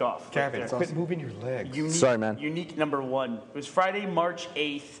 things took off. Gavin, Right quit moving your legs. Unique, Sorry, man. Unique number 1. It was Friday, March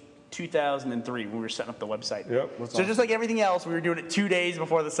 8th, 2003, when we were setting up the website. Yep. So just like everything else, we were doing it 2 days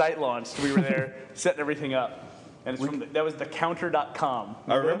before the site launched. We were there setting everything up. And it's that was thecounter.com.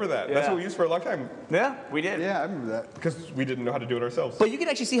 I remember that. That's Yeah. what we used for a long time Yeah, we did. Yeah, I remember that. because we didn't know how to do it ourselves. But you can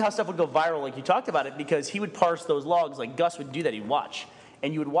actually see how stuff would go viral, like you talked about it, because he would parse those logs, like Gus would do that, he'd watch.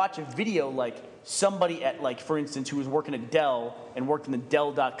 And you would watch a video like somebody at, like, for instance, who was working at Dell and worked in the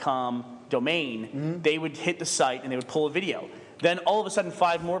Dell.com domain, they would hit the site and they would pull a video. Then all of a sudden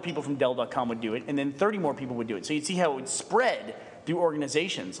 5 more people from Dell.com would do it, and then 30 more people would do it. So you'd see how it would spread through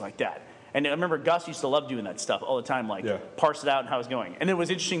organizations like that. And I remember Gus used to love doing that stuff all the time, like parse it out and how it's going. And it was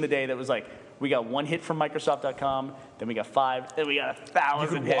interesting the day that was like, we got 1 hit from Microsoft.com, then we got 5, then we got 1,000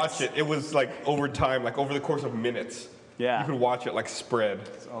 You could hits. watch it. It was like over time, like over the course of minutes. Yeah. You could watch it like spread.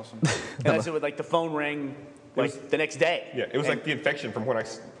 That's awesome. And that's it with like the phone rang like the next day. Yeah, it was And, like the infection from when I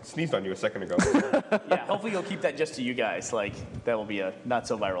sneezed on you a second ago. yeah, hopefully you'll keep that just to you guys. Like that will be a not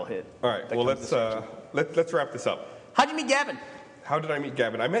so viral hit. All right, that well comes to let's wrap this up. How'd you meet Gavin? How did I meet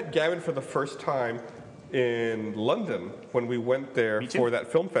Gavin? I met Gavin for the first time in London when we went there Me too. for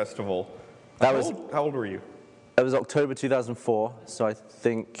that film festival. That How was- old- how old were you? It was October 2004, so I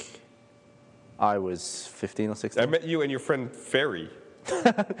think I was 15 or 16. I met you and your friend Ferry.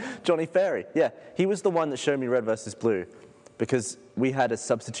 Johnny Ferry, yeah. He was the one that showed me Red vs. Blue because we had a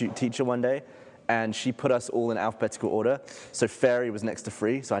substitute teacher one day and she put us all in alphabetical order. So Ferry was next to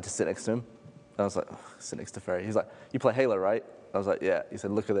Free, so I had to sit next to him. I was like, oh, sit next to Ferry. He's like, you play Halo, right? I was like, yeah. He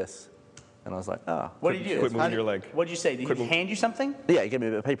said, look at this. And I was like, oh. What did you do? Quit moving your leg. What did you say? Did Quit he moving- hand you something? Yeah, he gave me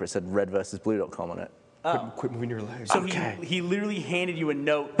a bit of paper. It said redvsblue.com on it. Quit moving your leg. So Okay. he literally handed you a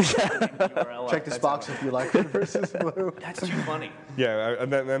note. with the URL. Check this That's box if you like Red versus Blue. That's too funny. Yeah,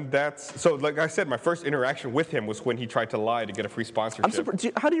 and that's so. Like I said, my first interaction with him was when he tried to lie to get a free sponsorship. I'm surprised.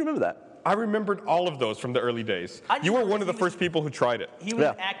 How do you remember that? I remembered all of those from the early days. I just You were remember one of the he was- first people who tried it. He was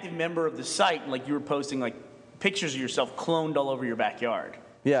Yeah. an active member of the site, and like you were posting like pictures of yourself cloned all over your backyard.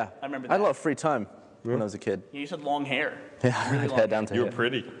 Yeah. I remember I had a that. lot of free time when I was a kid. Yeah, you just had long hair. Yeah, I Really had long hair down to You were here.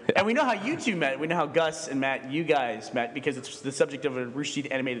 pretty. And we know how you two met. We know how Gus and Matt, you guys met, because it's the subject of a Rooster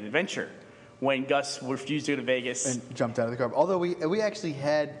Teeth animated adventure. When Gus refused to go to Vegas. And jumped out of the car. Although we actually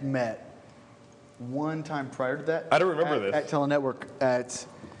had met one time prior to that. I don't remember this. At Telenetwork.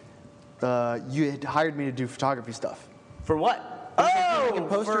 You had hired me to do photography stuff. For what? making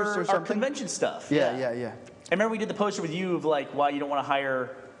posters for or our something? convention stuff. Yeah. I remember we did the poster with you of like why you don't want to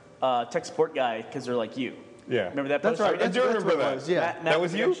hire a tech support guy because they're like you. Yeah. Remember that That's poster? right. I That's, do that's remember what it that. was. Yeah. Matt That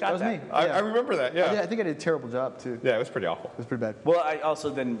was the you? guy who shot That was me. I Yeah. remember that. Yeah. I think I did a terrible job too. Yeah, it was pretty awful. It was pretty bad. Well, I also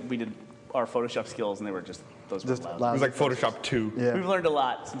then we did our Photoshop skills and they were just those were Just loud. loud. It was like Photoshop 2. Yeah. We've learned a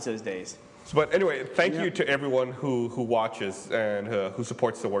lot since those days. But anyway, thank you to everyone who watches and who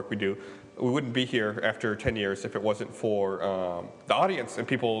supports the work we do. We wouldn't be here after 10 years if it wasn't for the audience and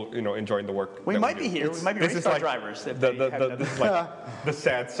people, enjoying the work. We that might do. be here. We might be This race is car like drivers. If The, they the, have the, another- this is like the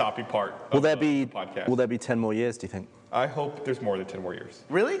sad, soppy part. Will of there the be podcast? Will there be 10 more years? Do you think? I hope there's more than 10 more years.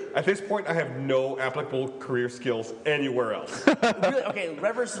 Really? At this point, I have no applicable career skills anywhere else. Really? Okay,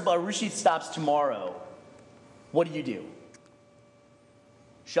 Red versus Blue. Rooster Teeth stops tomorrow. What do you do?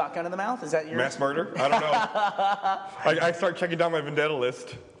 Shotgun in the mouth? Is that your Mass murder? I don't know. I start checking down my vendetta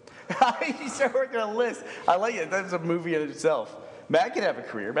list. You start working on a list. I like it. That's a movie in itself. Matt can have a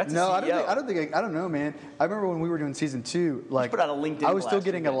career. Matt's a No, CEO. I don't know, man. I remember when we were doing season 2, like put out a LinkedIn I was still blast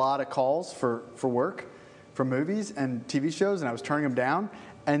getting a again. lot of calls for work from movies and TV shows, and I was turning them down.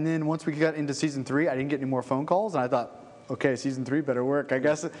 And then once we got into season 3, I didn't get any more phone calls, and I thought, okay, season 3 better work. I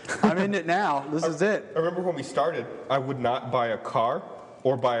guess I'm in it now. This is it. I remember when we started, I would not buy a car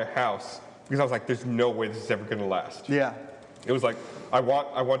or buy a house because I was like, there's no way this is ever going to last. Yeah. It was like, I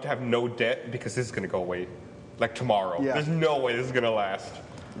want to have no debt because this is going to go away like tomorrow. Yeah. There's no way this is going to last.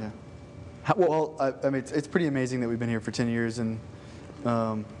 Yeah. Well, I mean, it's pretty amazing that we've been here for 10 years, and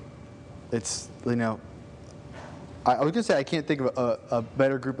it's, you know, I was going to say I can't think of a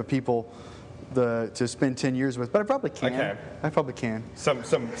better group of people to spend 10 years with, but I probably can. I can. I probably can. Some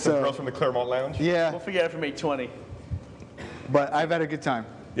girls from the Claremont Lounge. Yeah, We'll figure out if we make 20. but I've had a good time.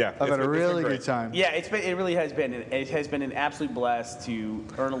 Yeah, I've had a it's been really great. good time. Yeah, it really has been. It has been an absolute blast to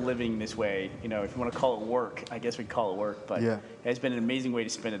earn a living this way. You know, if you want to call it work, I guess we'd call it work. But Yeah. it has been an amazing way to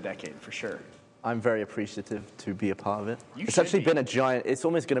spend a decade, for sure. I'm very appreciative to be a part of it. You It's should actually be. been a giant. It's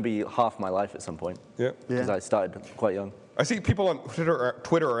almost going to be half my life at some point. Yeah. Because Yeah. I started quite young. I see people on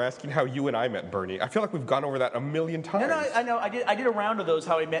Twitter are asking how you and I met, Bernie. I feel like we've gone over that a million times. No, I know. I did a round of those.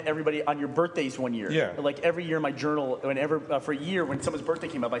 How I met everybody on your birthdays one year. Yeah. Like every year in my journal, whenever for a year when someone's birthday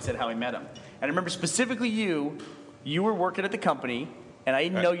came up, I said how I met them. And I remember specifically you. You were working at the company, and I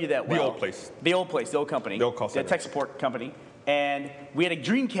didn't know you that the well. old place. The old place. The old company. The old call center. The tech support company. And we had a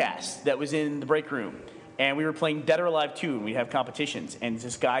Dreamcast that was in the break room, and we were playing Dead or Alive 2, and we'd have competitions. And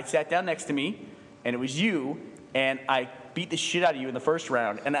this guy sat down next to me, and it was you, and I beat the shit out of you in the first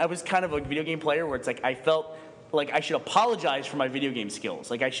round. And I was kind of a video game player where it's like I felt like I should apologize for my video game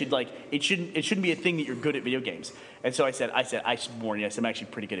skills. Like I should it shouldn't be a thing that you're good at video games. And so I said I should warn you. I said I'm actually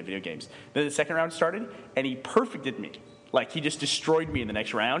pretty good at video games. Then the second round started, and he perfected me. Like he just destroyed me in the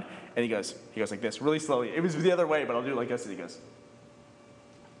next round. And he goes like this, really slowly. It was the other way, but I'll do it like this. And he goes,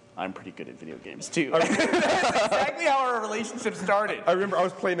 I'm pretty good at video games too. That's exactly how our relationship started. I remember I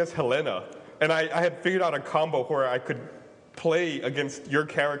was playing as Helena, and I had figured out a combo where I could play against your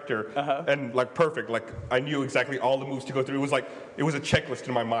character and like perfect. Like I knew exactly all the moves to go through. It was a checklist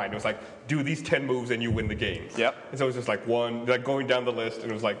in my mind. It was like, do these 10 moves and you win the game. Yep. And so it was just like going down the list,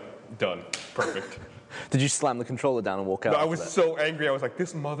 and it was like, done. Perfect. Did you slam the controller down and walk out? No, I after was that? so angry. I was like,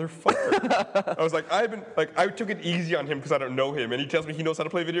 this motherfucker. I was like, I took it easy on him because I don't know him, and he tells me he knows how to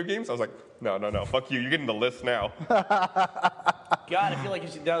play video games. I was like, no, fuck you. You're getting the list now. God, I feel like you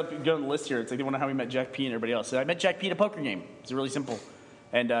should go on the list here. It's like they wonder how we met Jack P and everybody else. So I met Jack P at a poker game. It's really simple.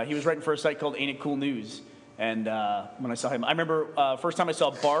 And he was writing for a site called Ain't It Cool News. And when I saw him, I remember first time I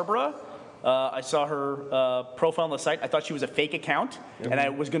saw Barbara, I saw her profile on the site. I thought she was a fake account, and I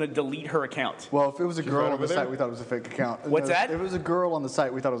was going to delete her account. Well, if it was a girl right on over the there. site, we thought it was a fake account. What's that? If it was a girl on the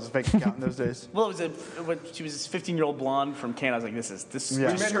site, we thought it was a fake account in those days. Well, she was this 15-year-old blonde from Canada. I was like, this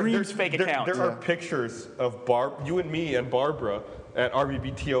Yeah. screams fake account. There are pictures of you and me and Barbara at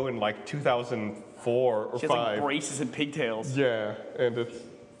RBBTO in like 2004 or She has 5. like braces and pigtails. Yeah, and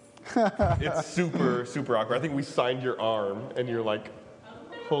it's super, super awkward. I think we signed your arm, and you're like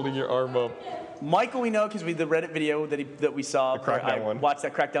holding your arm up. Michael, we know because the Reddit video that we saw. The Crackdown I one. watched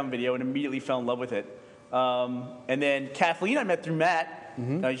that Crackdown video and immediately fell in love with it. And then Kathleen, I met through Matt.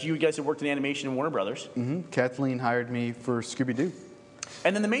 You guys have worked in animation in Warner Brothers. Kathleen hired me for Scooby Doo.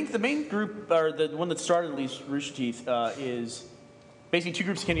 And then the main group, or the one that started at least Rooster Teeth, is basically two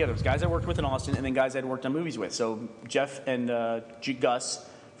groups that came together. It was guys I worked with in Austin, and then guys I'd worked on movies with. So Jeff and Gus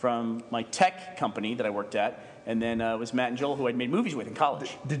from my tech company that I worked at, and then it was Matt and Joel who I'd made movies with in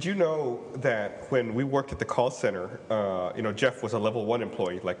college. Did you know that when we worked at the call center, Jeff was a level 1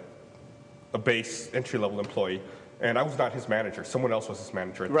 employee, like a base entry-level employee, and I was not his manager. Someone else was his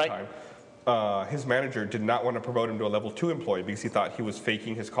manager at the Right. time. His manager did not want to promote him to a level 2 employee because he thought he was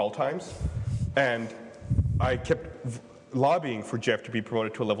faking his call times. And I kept lobbying for Jeff to be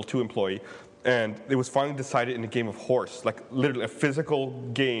promoted to a level 2 employee. And it was finally decided in a game of horse, like literally a physical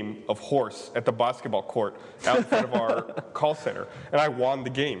game of horse at the basketball court out in front of our call center. And I won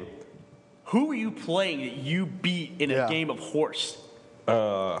the game. Who were you playing that you beat in a Yeah. game of horse?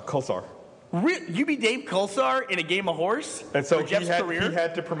 Kulsar. You beat Dave Kulsar in a game of horse? And so for Jeff's career? he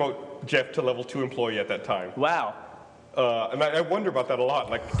had to promote Jeff to level 2 employee at that time. Wow. And I wonder about that a lot.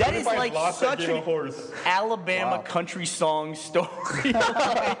 Like, That what is if I like lost that such game an of horse? Alabama country song story.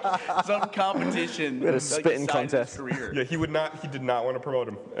 Like some competition. had a like, spitting decided his contest. Career. Yeah, he did not want to promote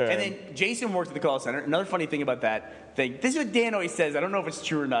him. And then Jason worked at the call center. Another funny thing about that thing, this is what Dan always says. I don't know if it's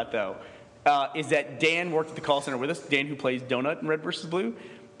true or not, though, is that Dan worked at the call center with us, Dan who plays Donut in Red vs. Blue.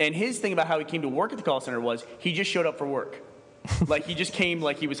 And his thing about how he came to work at the call center was he just showed up for work. Like, he just came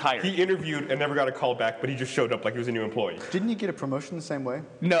like he was hired. he interviewed and never got a call back, but he just showed up like he was a new employee. Didn't you get a promotion the same way?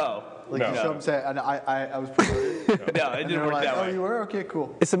 No. Like No. you showed up and said, I was promoted. No, it And didn't they're work like, that oh, way. you were? Okay,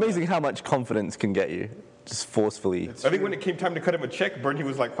 cool. It's amazing how much confidence can get you, just forcefully. I think when it came time to cut him a check, Bernie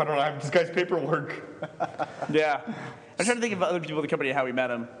was like, why don't I have this guy's paperwork? Yeah. I'm trying to think of other people in the company and how we met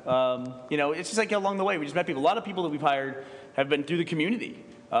them. It's just like along the way, we just met people. A lot of people that we've hired have been through the community.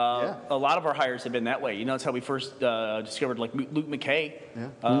 Yeah. A lot of our hires have been that way. That's how we first discovered like Luke McKay.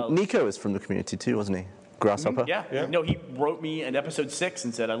 Nico is from the community too, wasn't he? Grasshopper. Yeah. Yeah. No, he wrote me in episode 6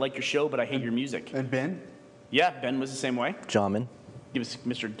 and said, I like your show, but I hate your music. And Ben? Yeah, Ben was the same way. Jarman. It was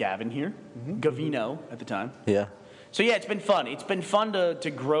Mr. Gavin here. Gavino at the time. Yeah. So yeah, it's been fun. It's been fun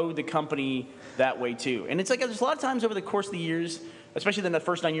to grow the company that way too. And it's like there's a lot of times over the course of the years, especially in the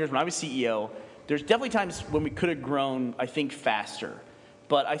first 9 years when I was CEO, there's definitely times when we could have grown, I think, faster.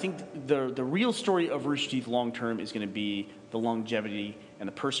 But I think the real story of Rooster Teeth long term is going to be the longevity and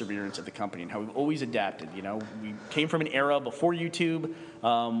the perseverance of the company and how we've always adapted. We came from an era before YouTube.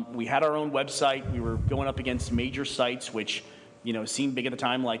 We had our own website. We were going up against major sites, which seemed big at the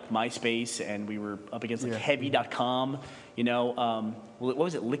time, like MySpace, and we were up against like Heavy.com. What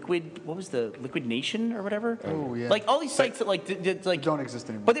was it? What was the Liquid Nation or whatever? Oh, yeah. Like all these sites that like Don't exist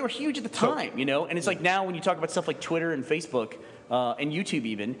anymore. but they were huge at the time, And it's like now when you talk about stuff like Twitter and Facebook and YouTube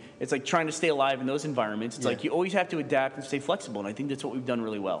even, it's like trying to stay alive in those environments. It's like you always have to adapt and stay flexible, and I think that's what we've done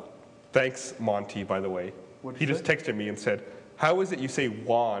really well. Thanks, Monty, by the way. What'd He you just texted me and said, how is it you say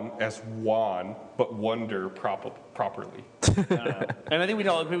Juan as Juan, but wonder properly? And I think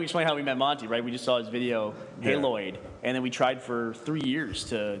we explained how we met Monty, right? We just saw his video, Haloid, and then we tried for 3 years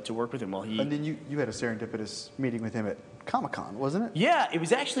to work with him while he... And then you had a serendipitous meeting with him at Comic-Con, wasn't it? Yeah, it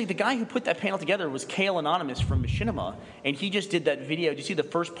was actually the guy who put that panel together was Kale Anonymous from Machinima, and he just did that video. Did you see the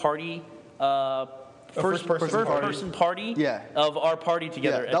first party... First-person party Yeah. of our party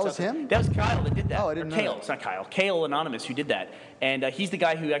together. Yeah, that was him? That was Kyle that did that. Oh, I didn't Or know Kale, that. it's not Kyle. Kale Anonymous who did that. And he's the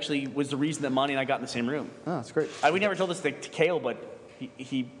guy who actually was the reason that Monty and I got in the same room. Oh, that's great. We never told this to Kale, but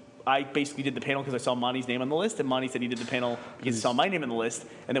I basically did the panel because I saw Monty's name on the list, and Monty said he did the panel because he saw my name on the list,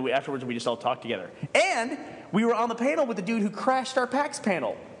 and then afterwards we just all talked together. And we were on the panel with the dude who crashed our PAX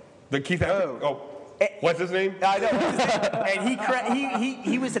panel. The Keith what's his name? I know. And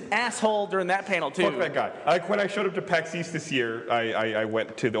he was an asshole during that panel too. Fuck that guy. Like when I showed up to PAX East this year, I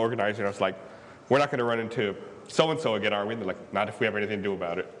went to the organizer and I was like, we're not going to run into so-and-so again, are we? And they're like, not if we have anything to do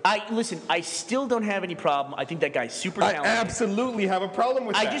about it. Listen, I still don't have any problem. I think that guy's super I talented. absolutely have a problem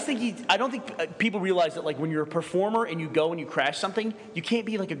with that. I just think I don't think people realize that like when you're a performer and you go and you crash something, you can't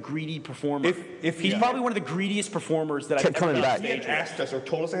be like a greedy performer. If He's he- probably one of the greediest performers that I've Kept ever coming been on back. If he stage had with. asked us or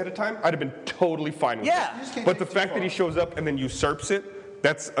told us ahead of time, I'd have been totally fine with Yeah. it. You just can't But take the it too fact that far. he shows up and then usurps it,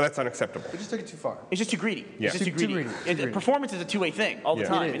 that's unacceptable. We just took it too far. It's just too greedy. Yeah. It's just too Too greedy. greedy, too greedy. Performance is a two-way thing all the Yeah.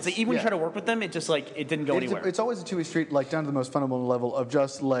 time. It It's is, like even when you yeah. try to work with them, it just like it didn't go anywhere. It's always a two-way street, like down to the most fundamental level of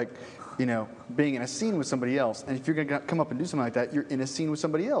just like, being in a scene with somebody else. And if you're going to come up and do something like that, you're in a scene with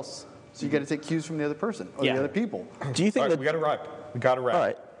somebody else. So you got to take cues from the other person or Yeah. the other people. Do you think All right, that? we got to wrap. We got to wrap. All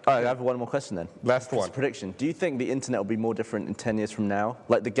right. I have one more question then. Last It's a one. prediction. Do you think the internet will be more different in 10 years from now?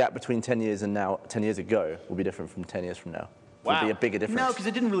 Like the gap between 10 years and now, 10 years ago, will be different from 10 years from now? Will be a bigger difference? No, because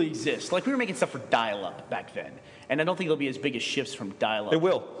it didn't really exist. Like we were making stuff for dial-up back then, and I don't think there'll be as big as shifts from dial-up. It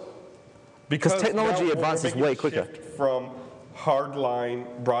will. Because technology now we're advances making way a quicker. shift from hardline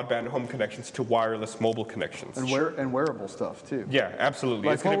broadband home connections to wireless mobile connections. And wearable stuff, too. Yeah, absolutely.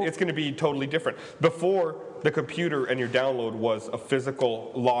 Like It's going to be totally different. Before, the computer and your download was a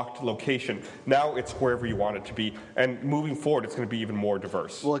physical locked location. Now it's wherever you want it to be. And moving forward, it's going to be even more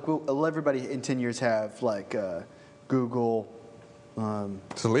diverse. Well, like, will everybody in 10 years have, like, Google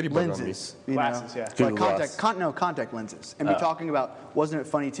It's a ladybug lenses? Glasses, yeah. Google Like Glass. contact lenses. And be talking about, wasn't it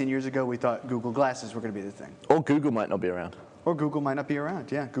funny 10 years ago we thought Google Glasses were going to be the thing? Or Google might not be around. Or Google might not be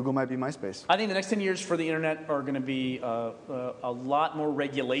around. Yeah, Google might be MySpace. I think the next 10 years for the internet are going to be a lot more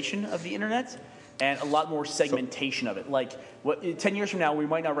regulation of the internet and a lot more segmentation of it. Like 10 years from now, we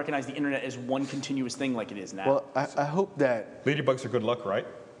might not recognize the internet as one continuous thing like it is now. Well, I hope that. Ladybugs are good luck, right?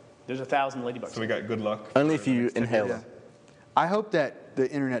 There's 1,000 ladybugs. So we got good luck. Only if you inhale Yeah. them. I hope that the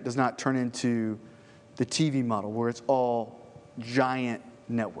internet does not turn into the TV model where it's all giant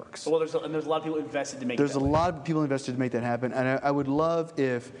networks. Well, there's a lot of people invested to make There's that a way. lot of people invested to make that happen, and I would love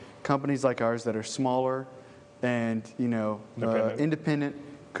if companies like ours that are smaller and independent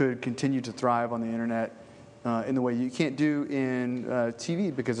could continue to thrive on the internet in the way you can't do in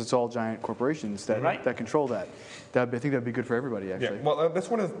TV because it's all giant corporations that control that. I think that'd be good for everybody, actually. Yeah, well, that's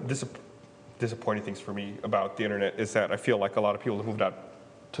one of the disappointing things for me about the internet is that I feel like a lot of people have moved out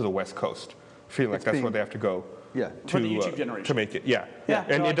to the West Coast, feeling like that's where they have to go. Yeah. For the YouTube generation. To make it, yeah.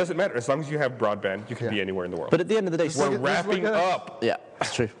 And it doesn't matter. As long as you have broadband, you can be anywhere in the world. But at the end of the day, We're wrapping up. yeah,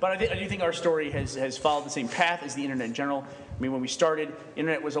 that's true. But I do think our story has followed the same path as the internet in general. I mean, when we started,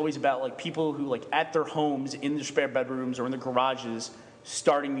 internet was always about like people who like at their homes, in their spare bedrooms or in their garages,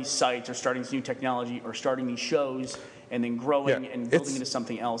 starting these sites or starting this new technology or starting these shows and then growing and building into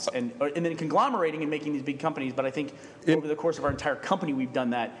something else and then conglomerating and making these big companies. But I think over the course of our entire company, we've done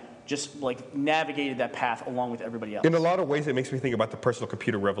that. Just like navigated that path along with everybody else. In a lot of ways, it makes me think about the personal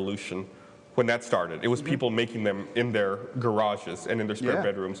computer revolution when that started. It was people making them in their garages and in their spare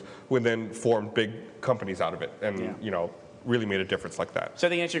bedrooms, who then formed big companies out of it, and really made a difference like that. So I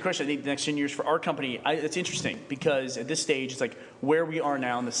think to answer your question, I think the next 10 years for our company, it's interesting because at this stage, it's like where we are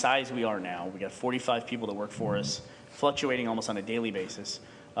now and the size we are now. We got 45 people that work for us, fluctuating almost on a daily basis.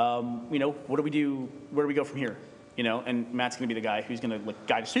 What do we do? Where do we go from here? And Matt's going to be the guy who's going to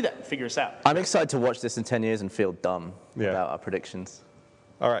guide us through that and figure us out. I'm excited to watch this in 10 years and feel dumb about our predictions.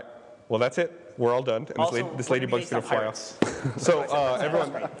 All right. Well, that's it. We're all done. And Also, this ladybug's going to fly off. So,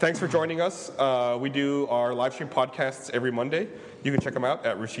 everyone, thanks for joining us. We do our live stream podcasts every Monday. You can check them out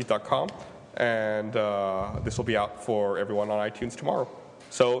at roosterteeth.com. And this will be out for everyone on iTunes tomorrow.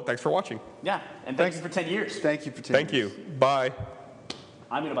 So, thanks for watching. Yeah. And thank you for 10 years. Thank you for 10 years. Thank you. Bye.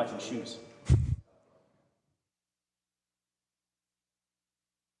 I'm going to buy some shoes.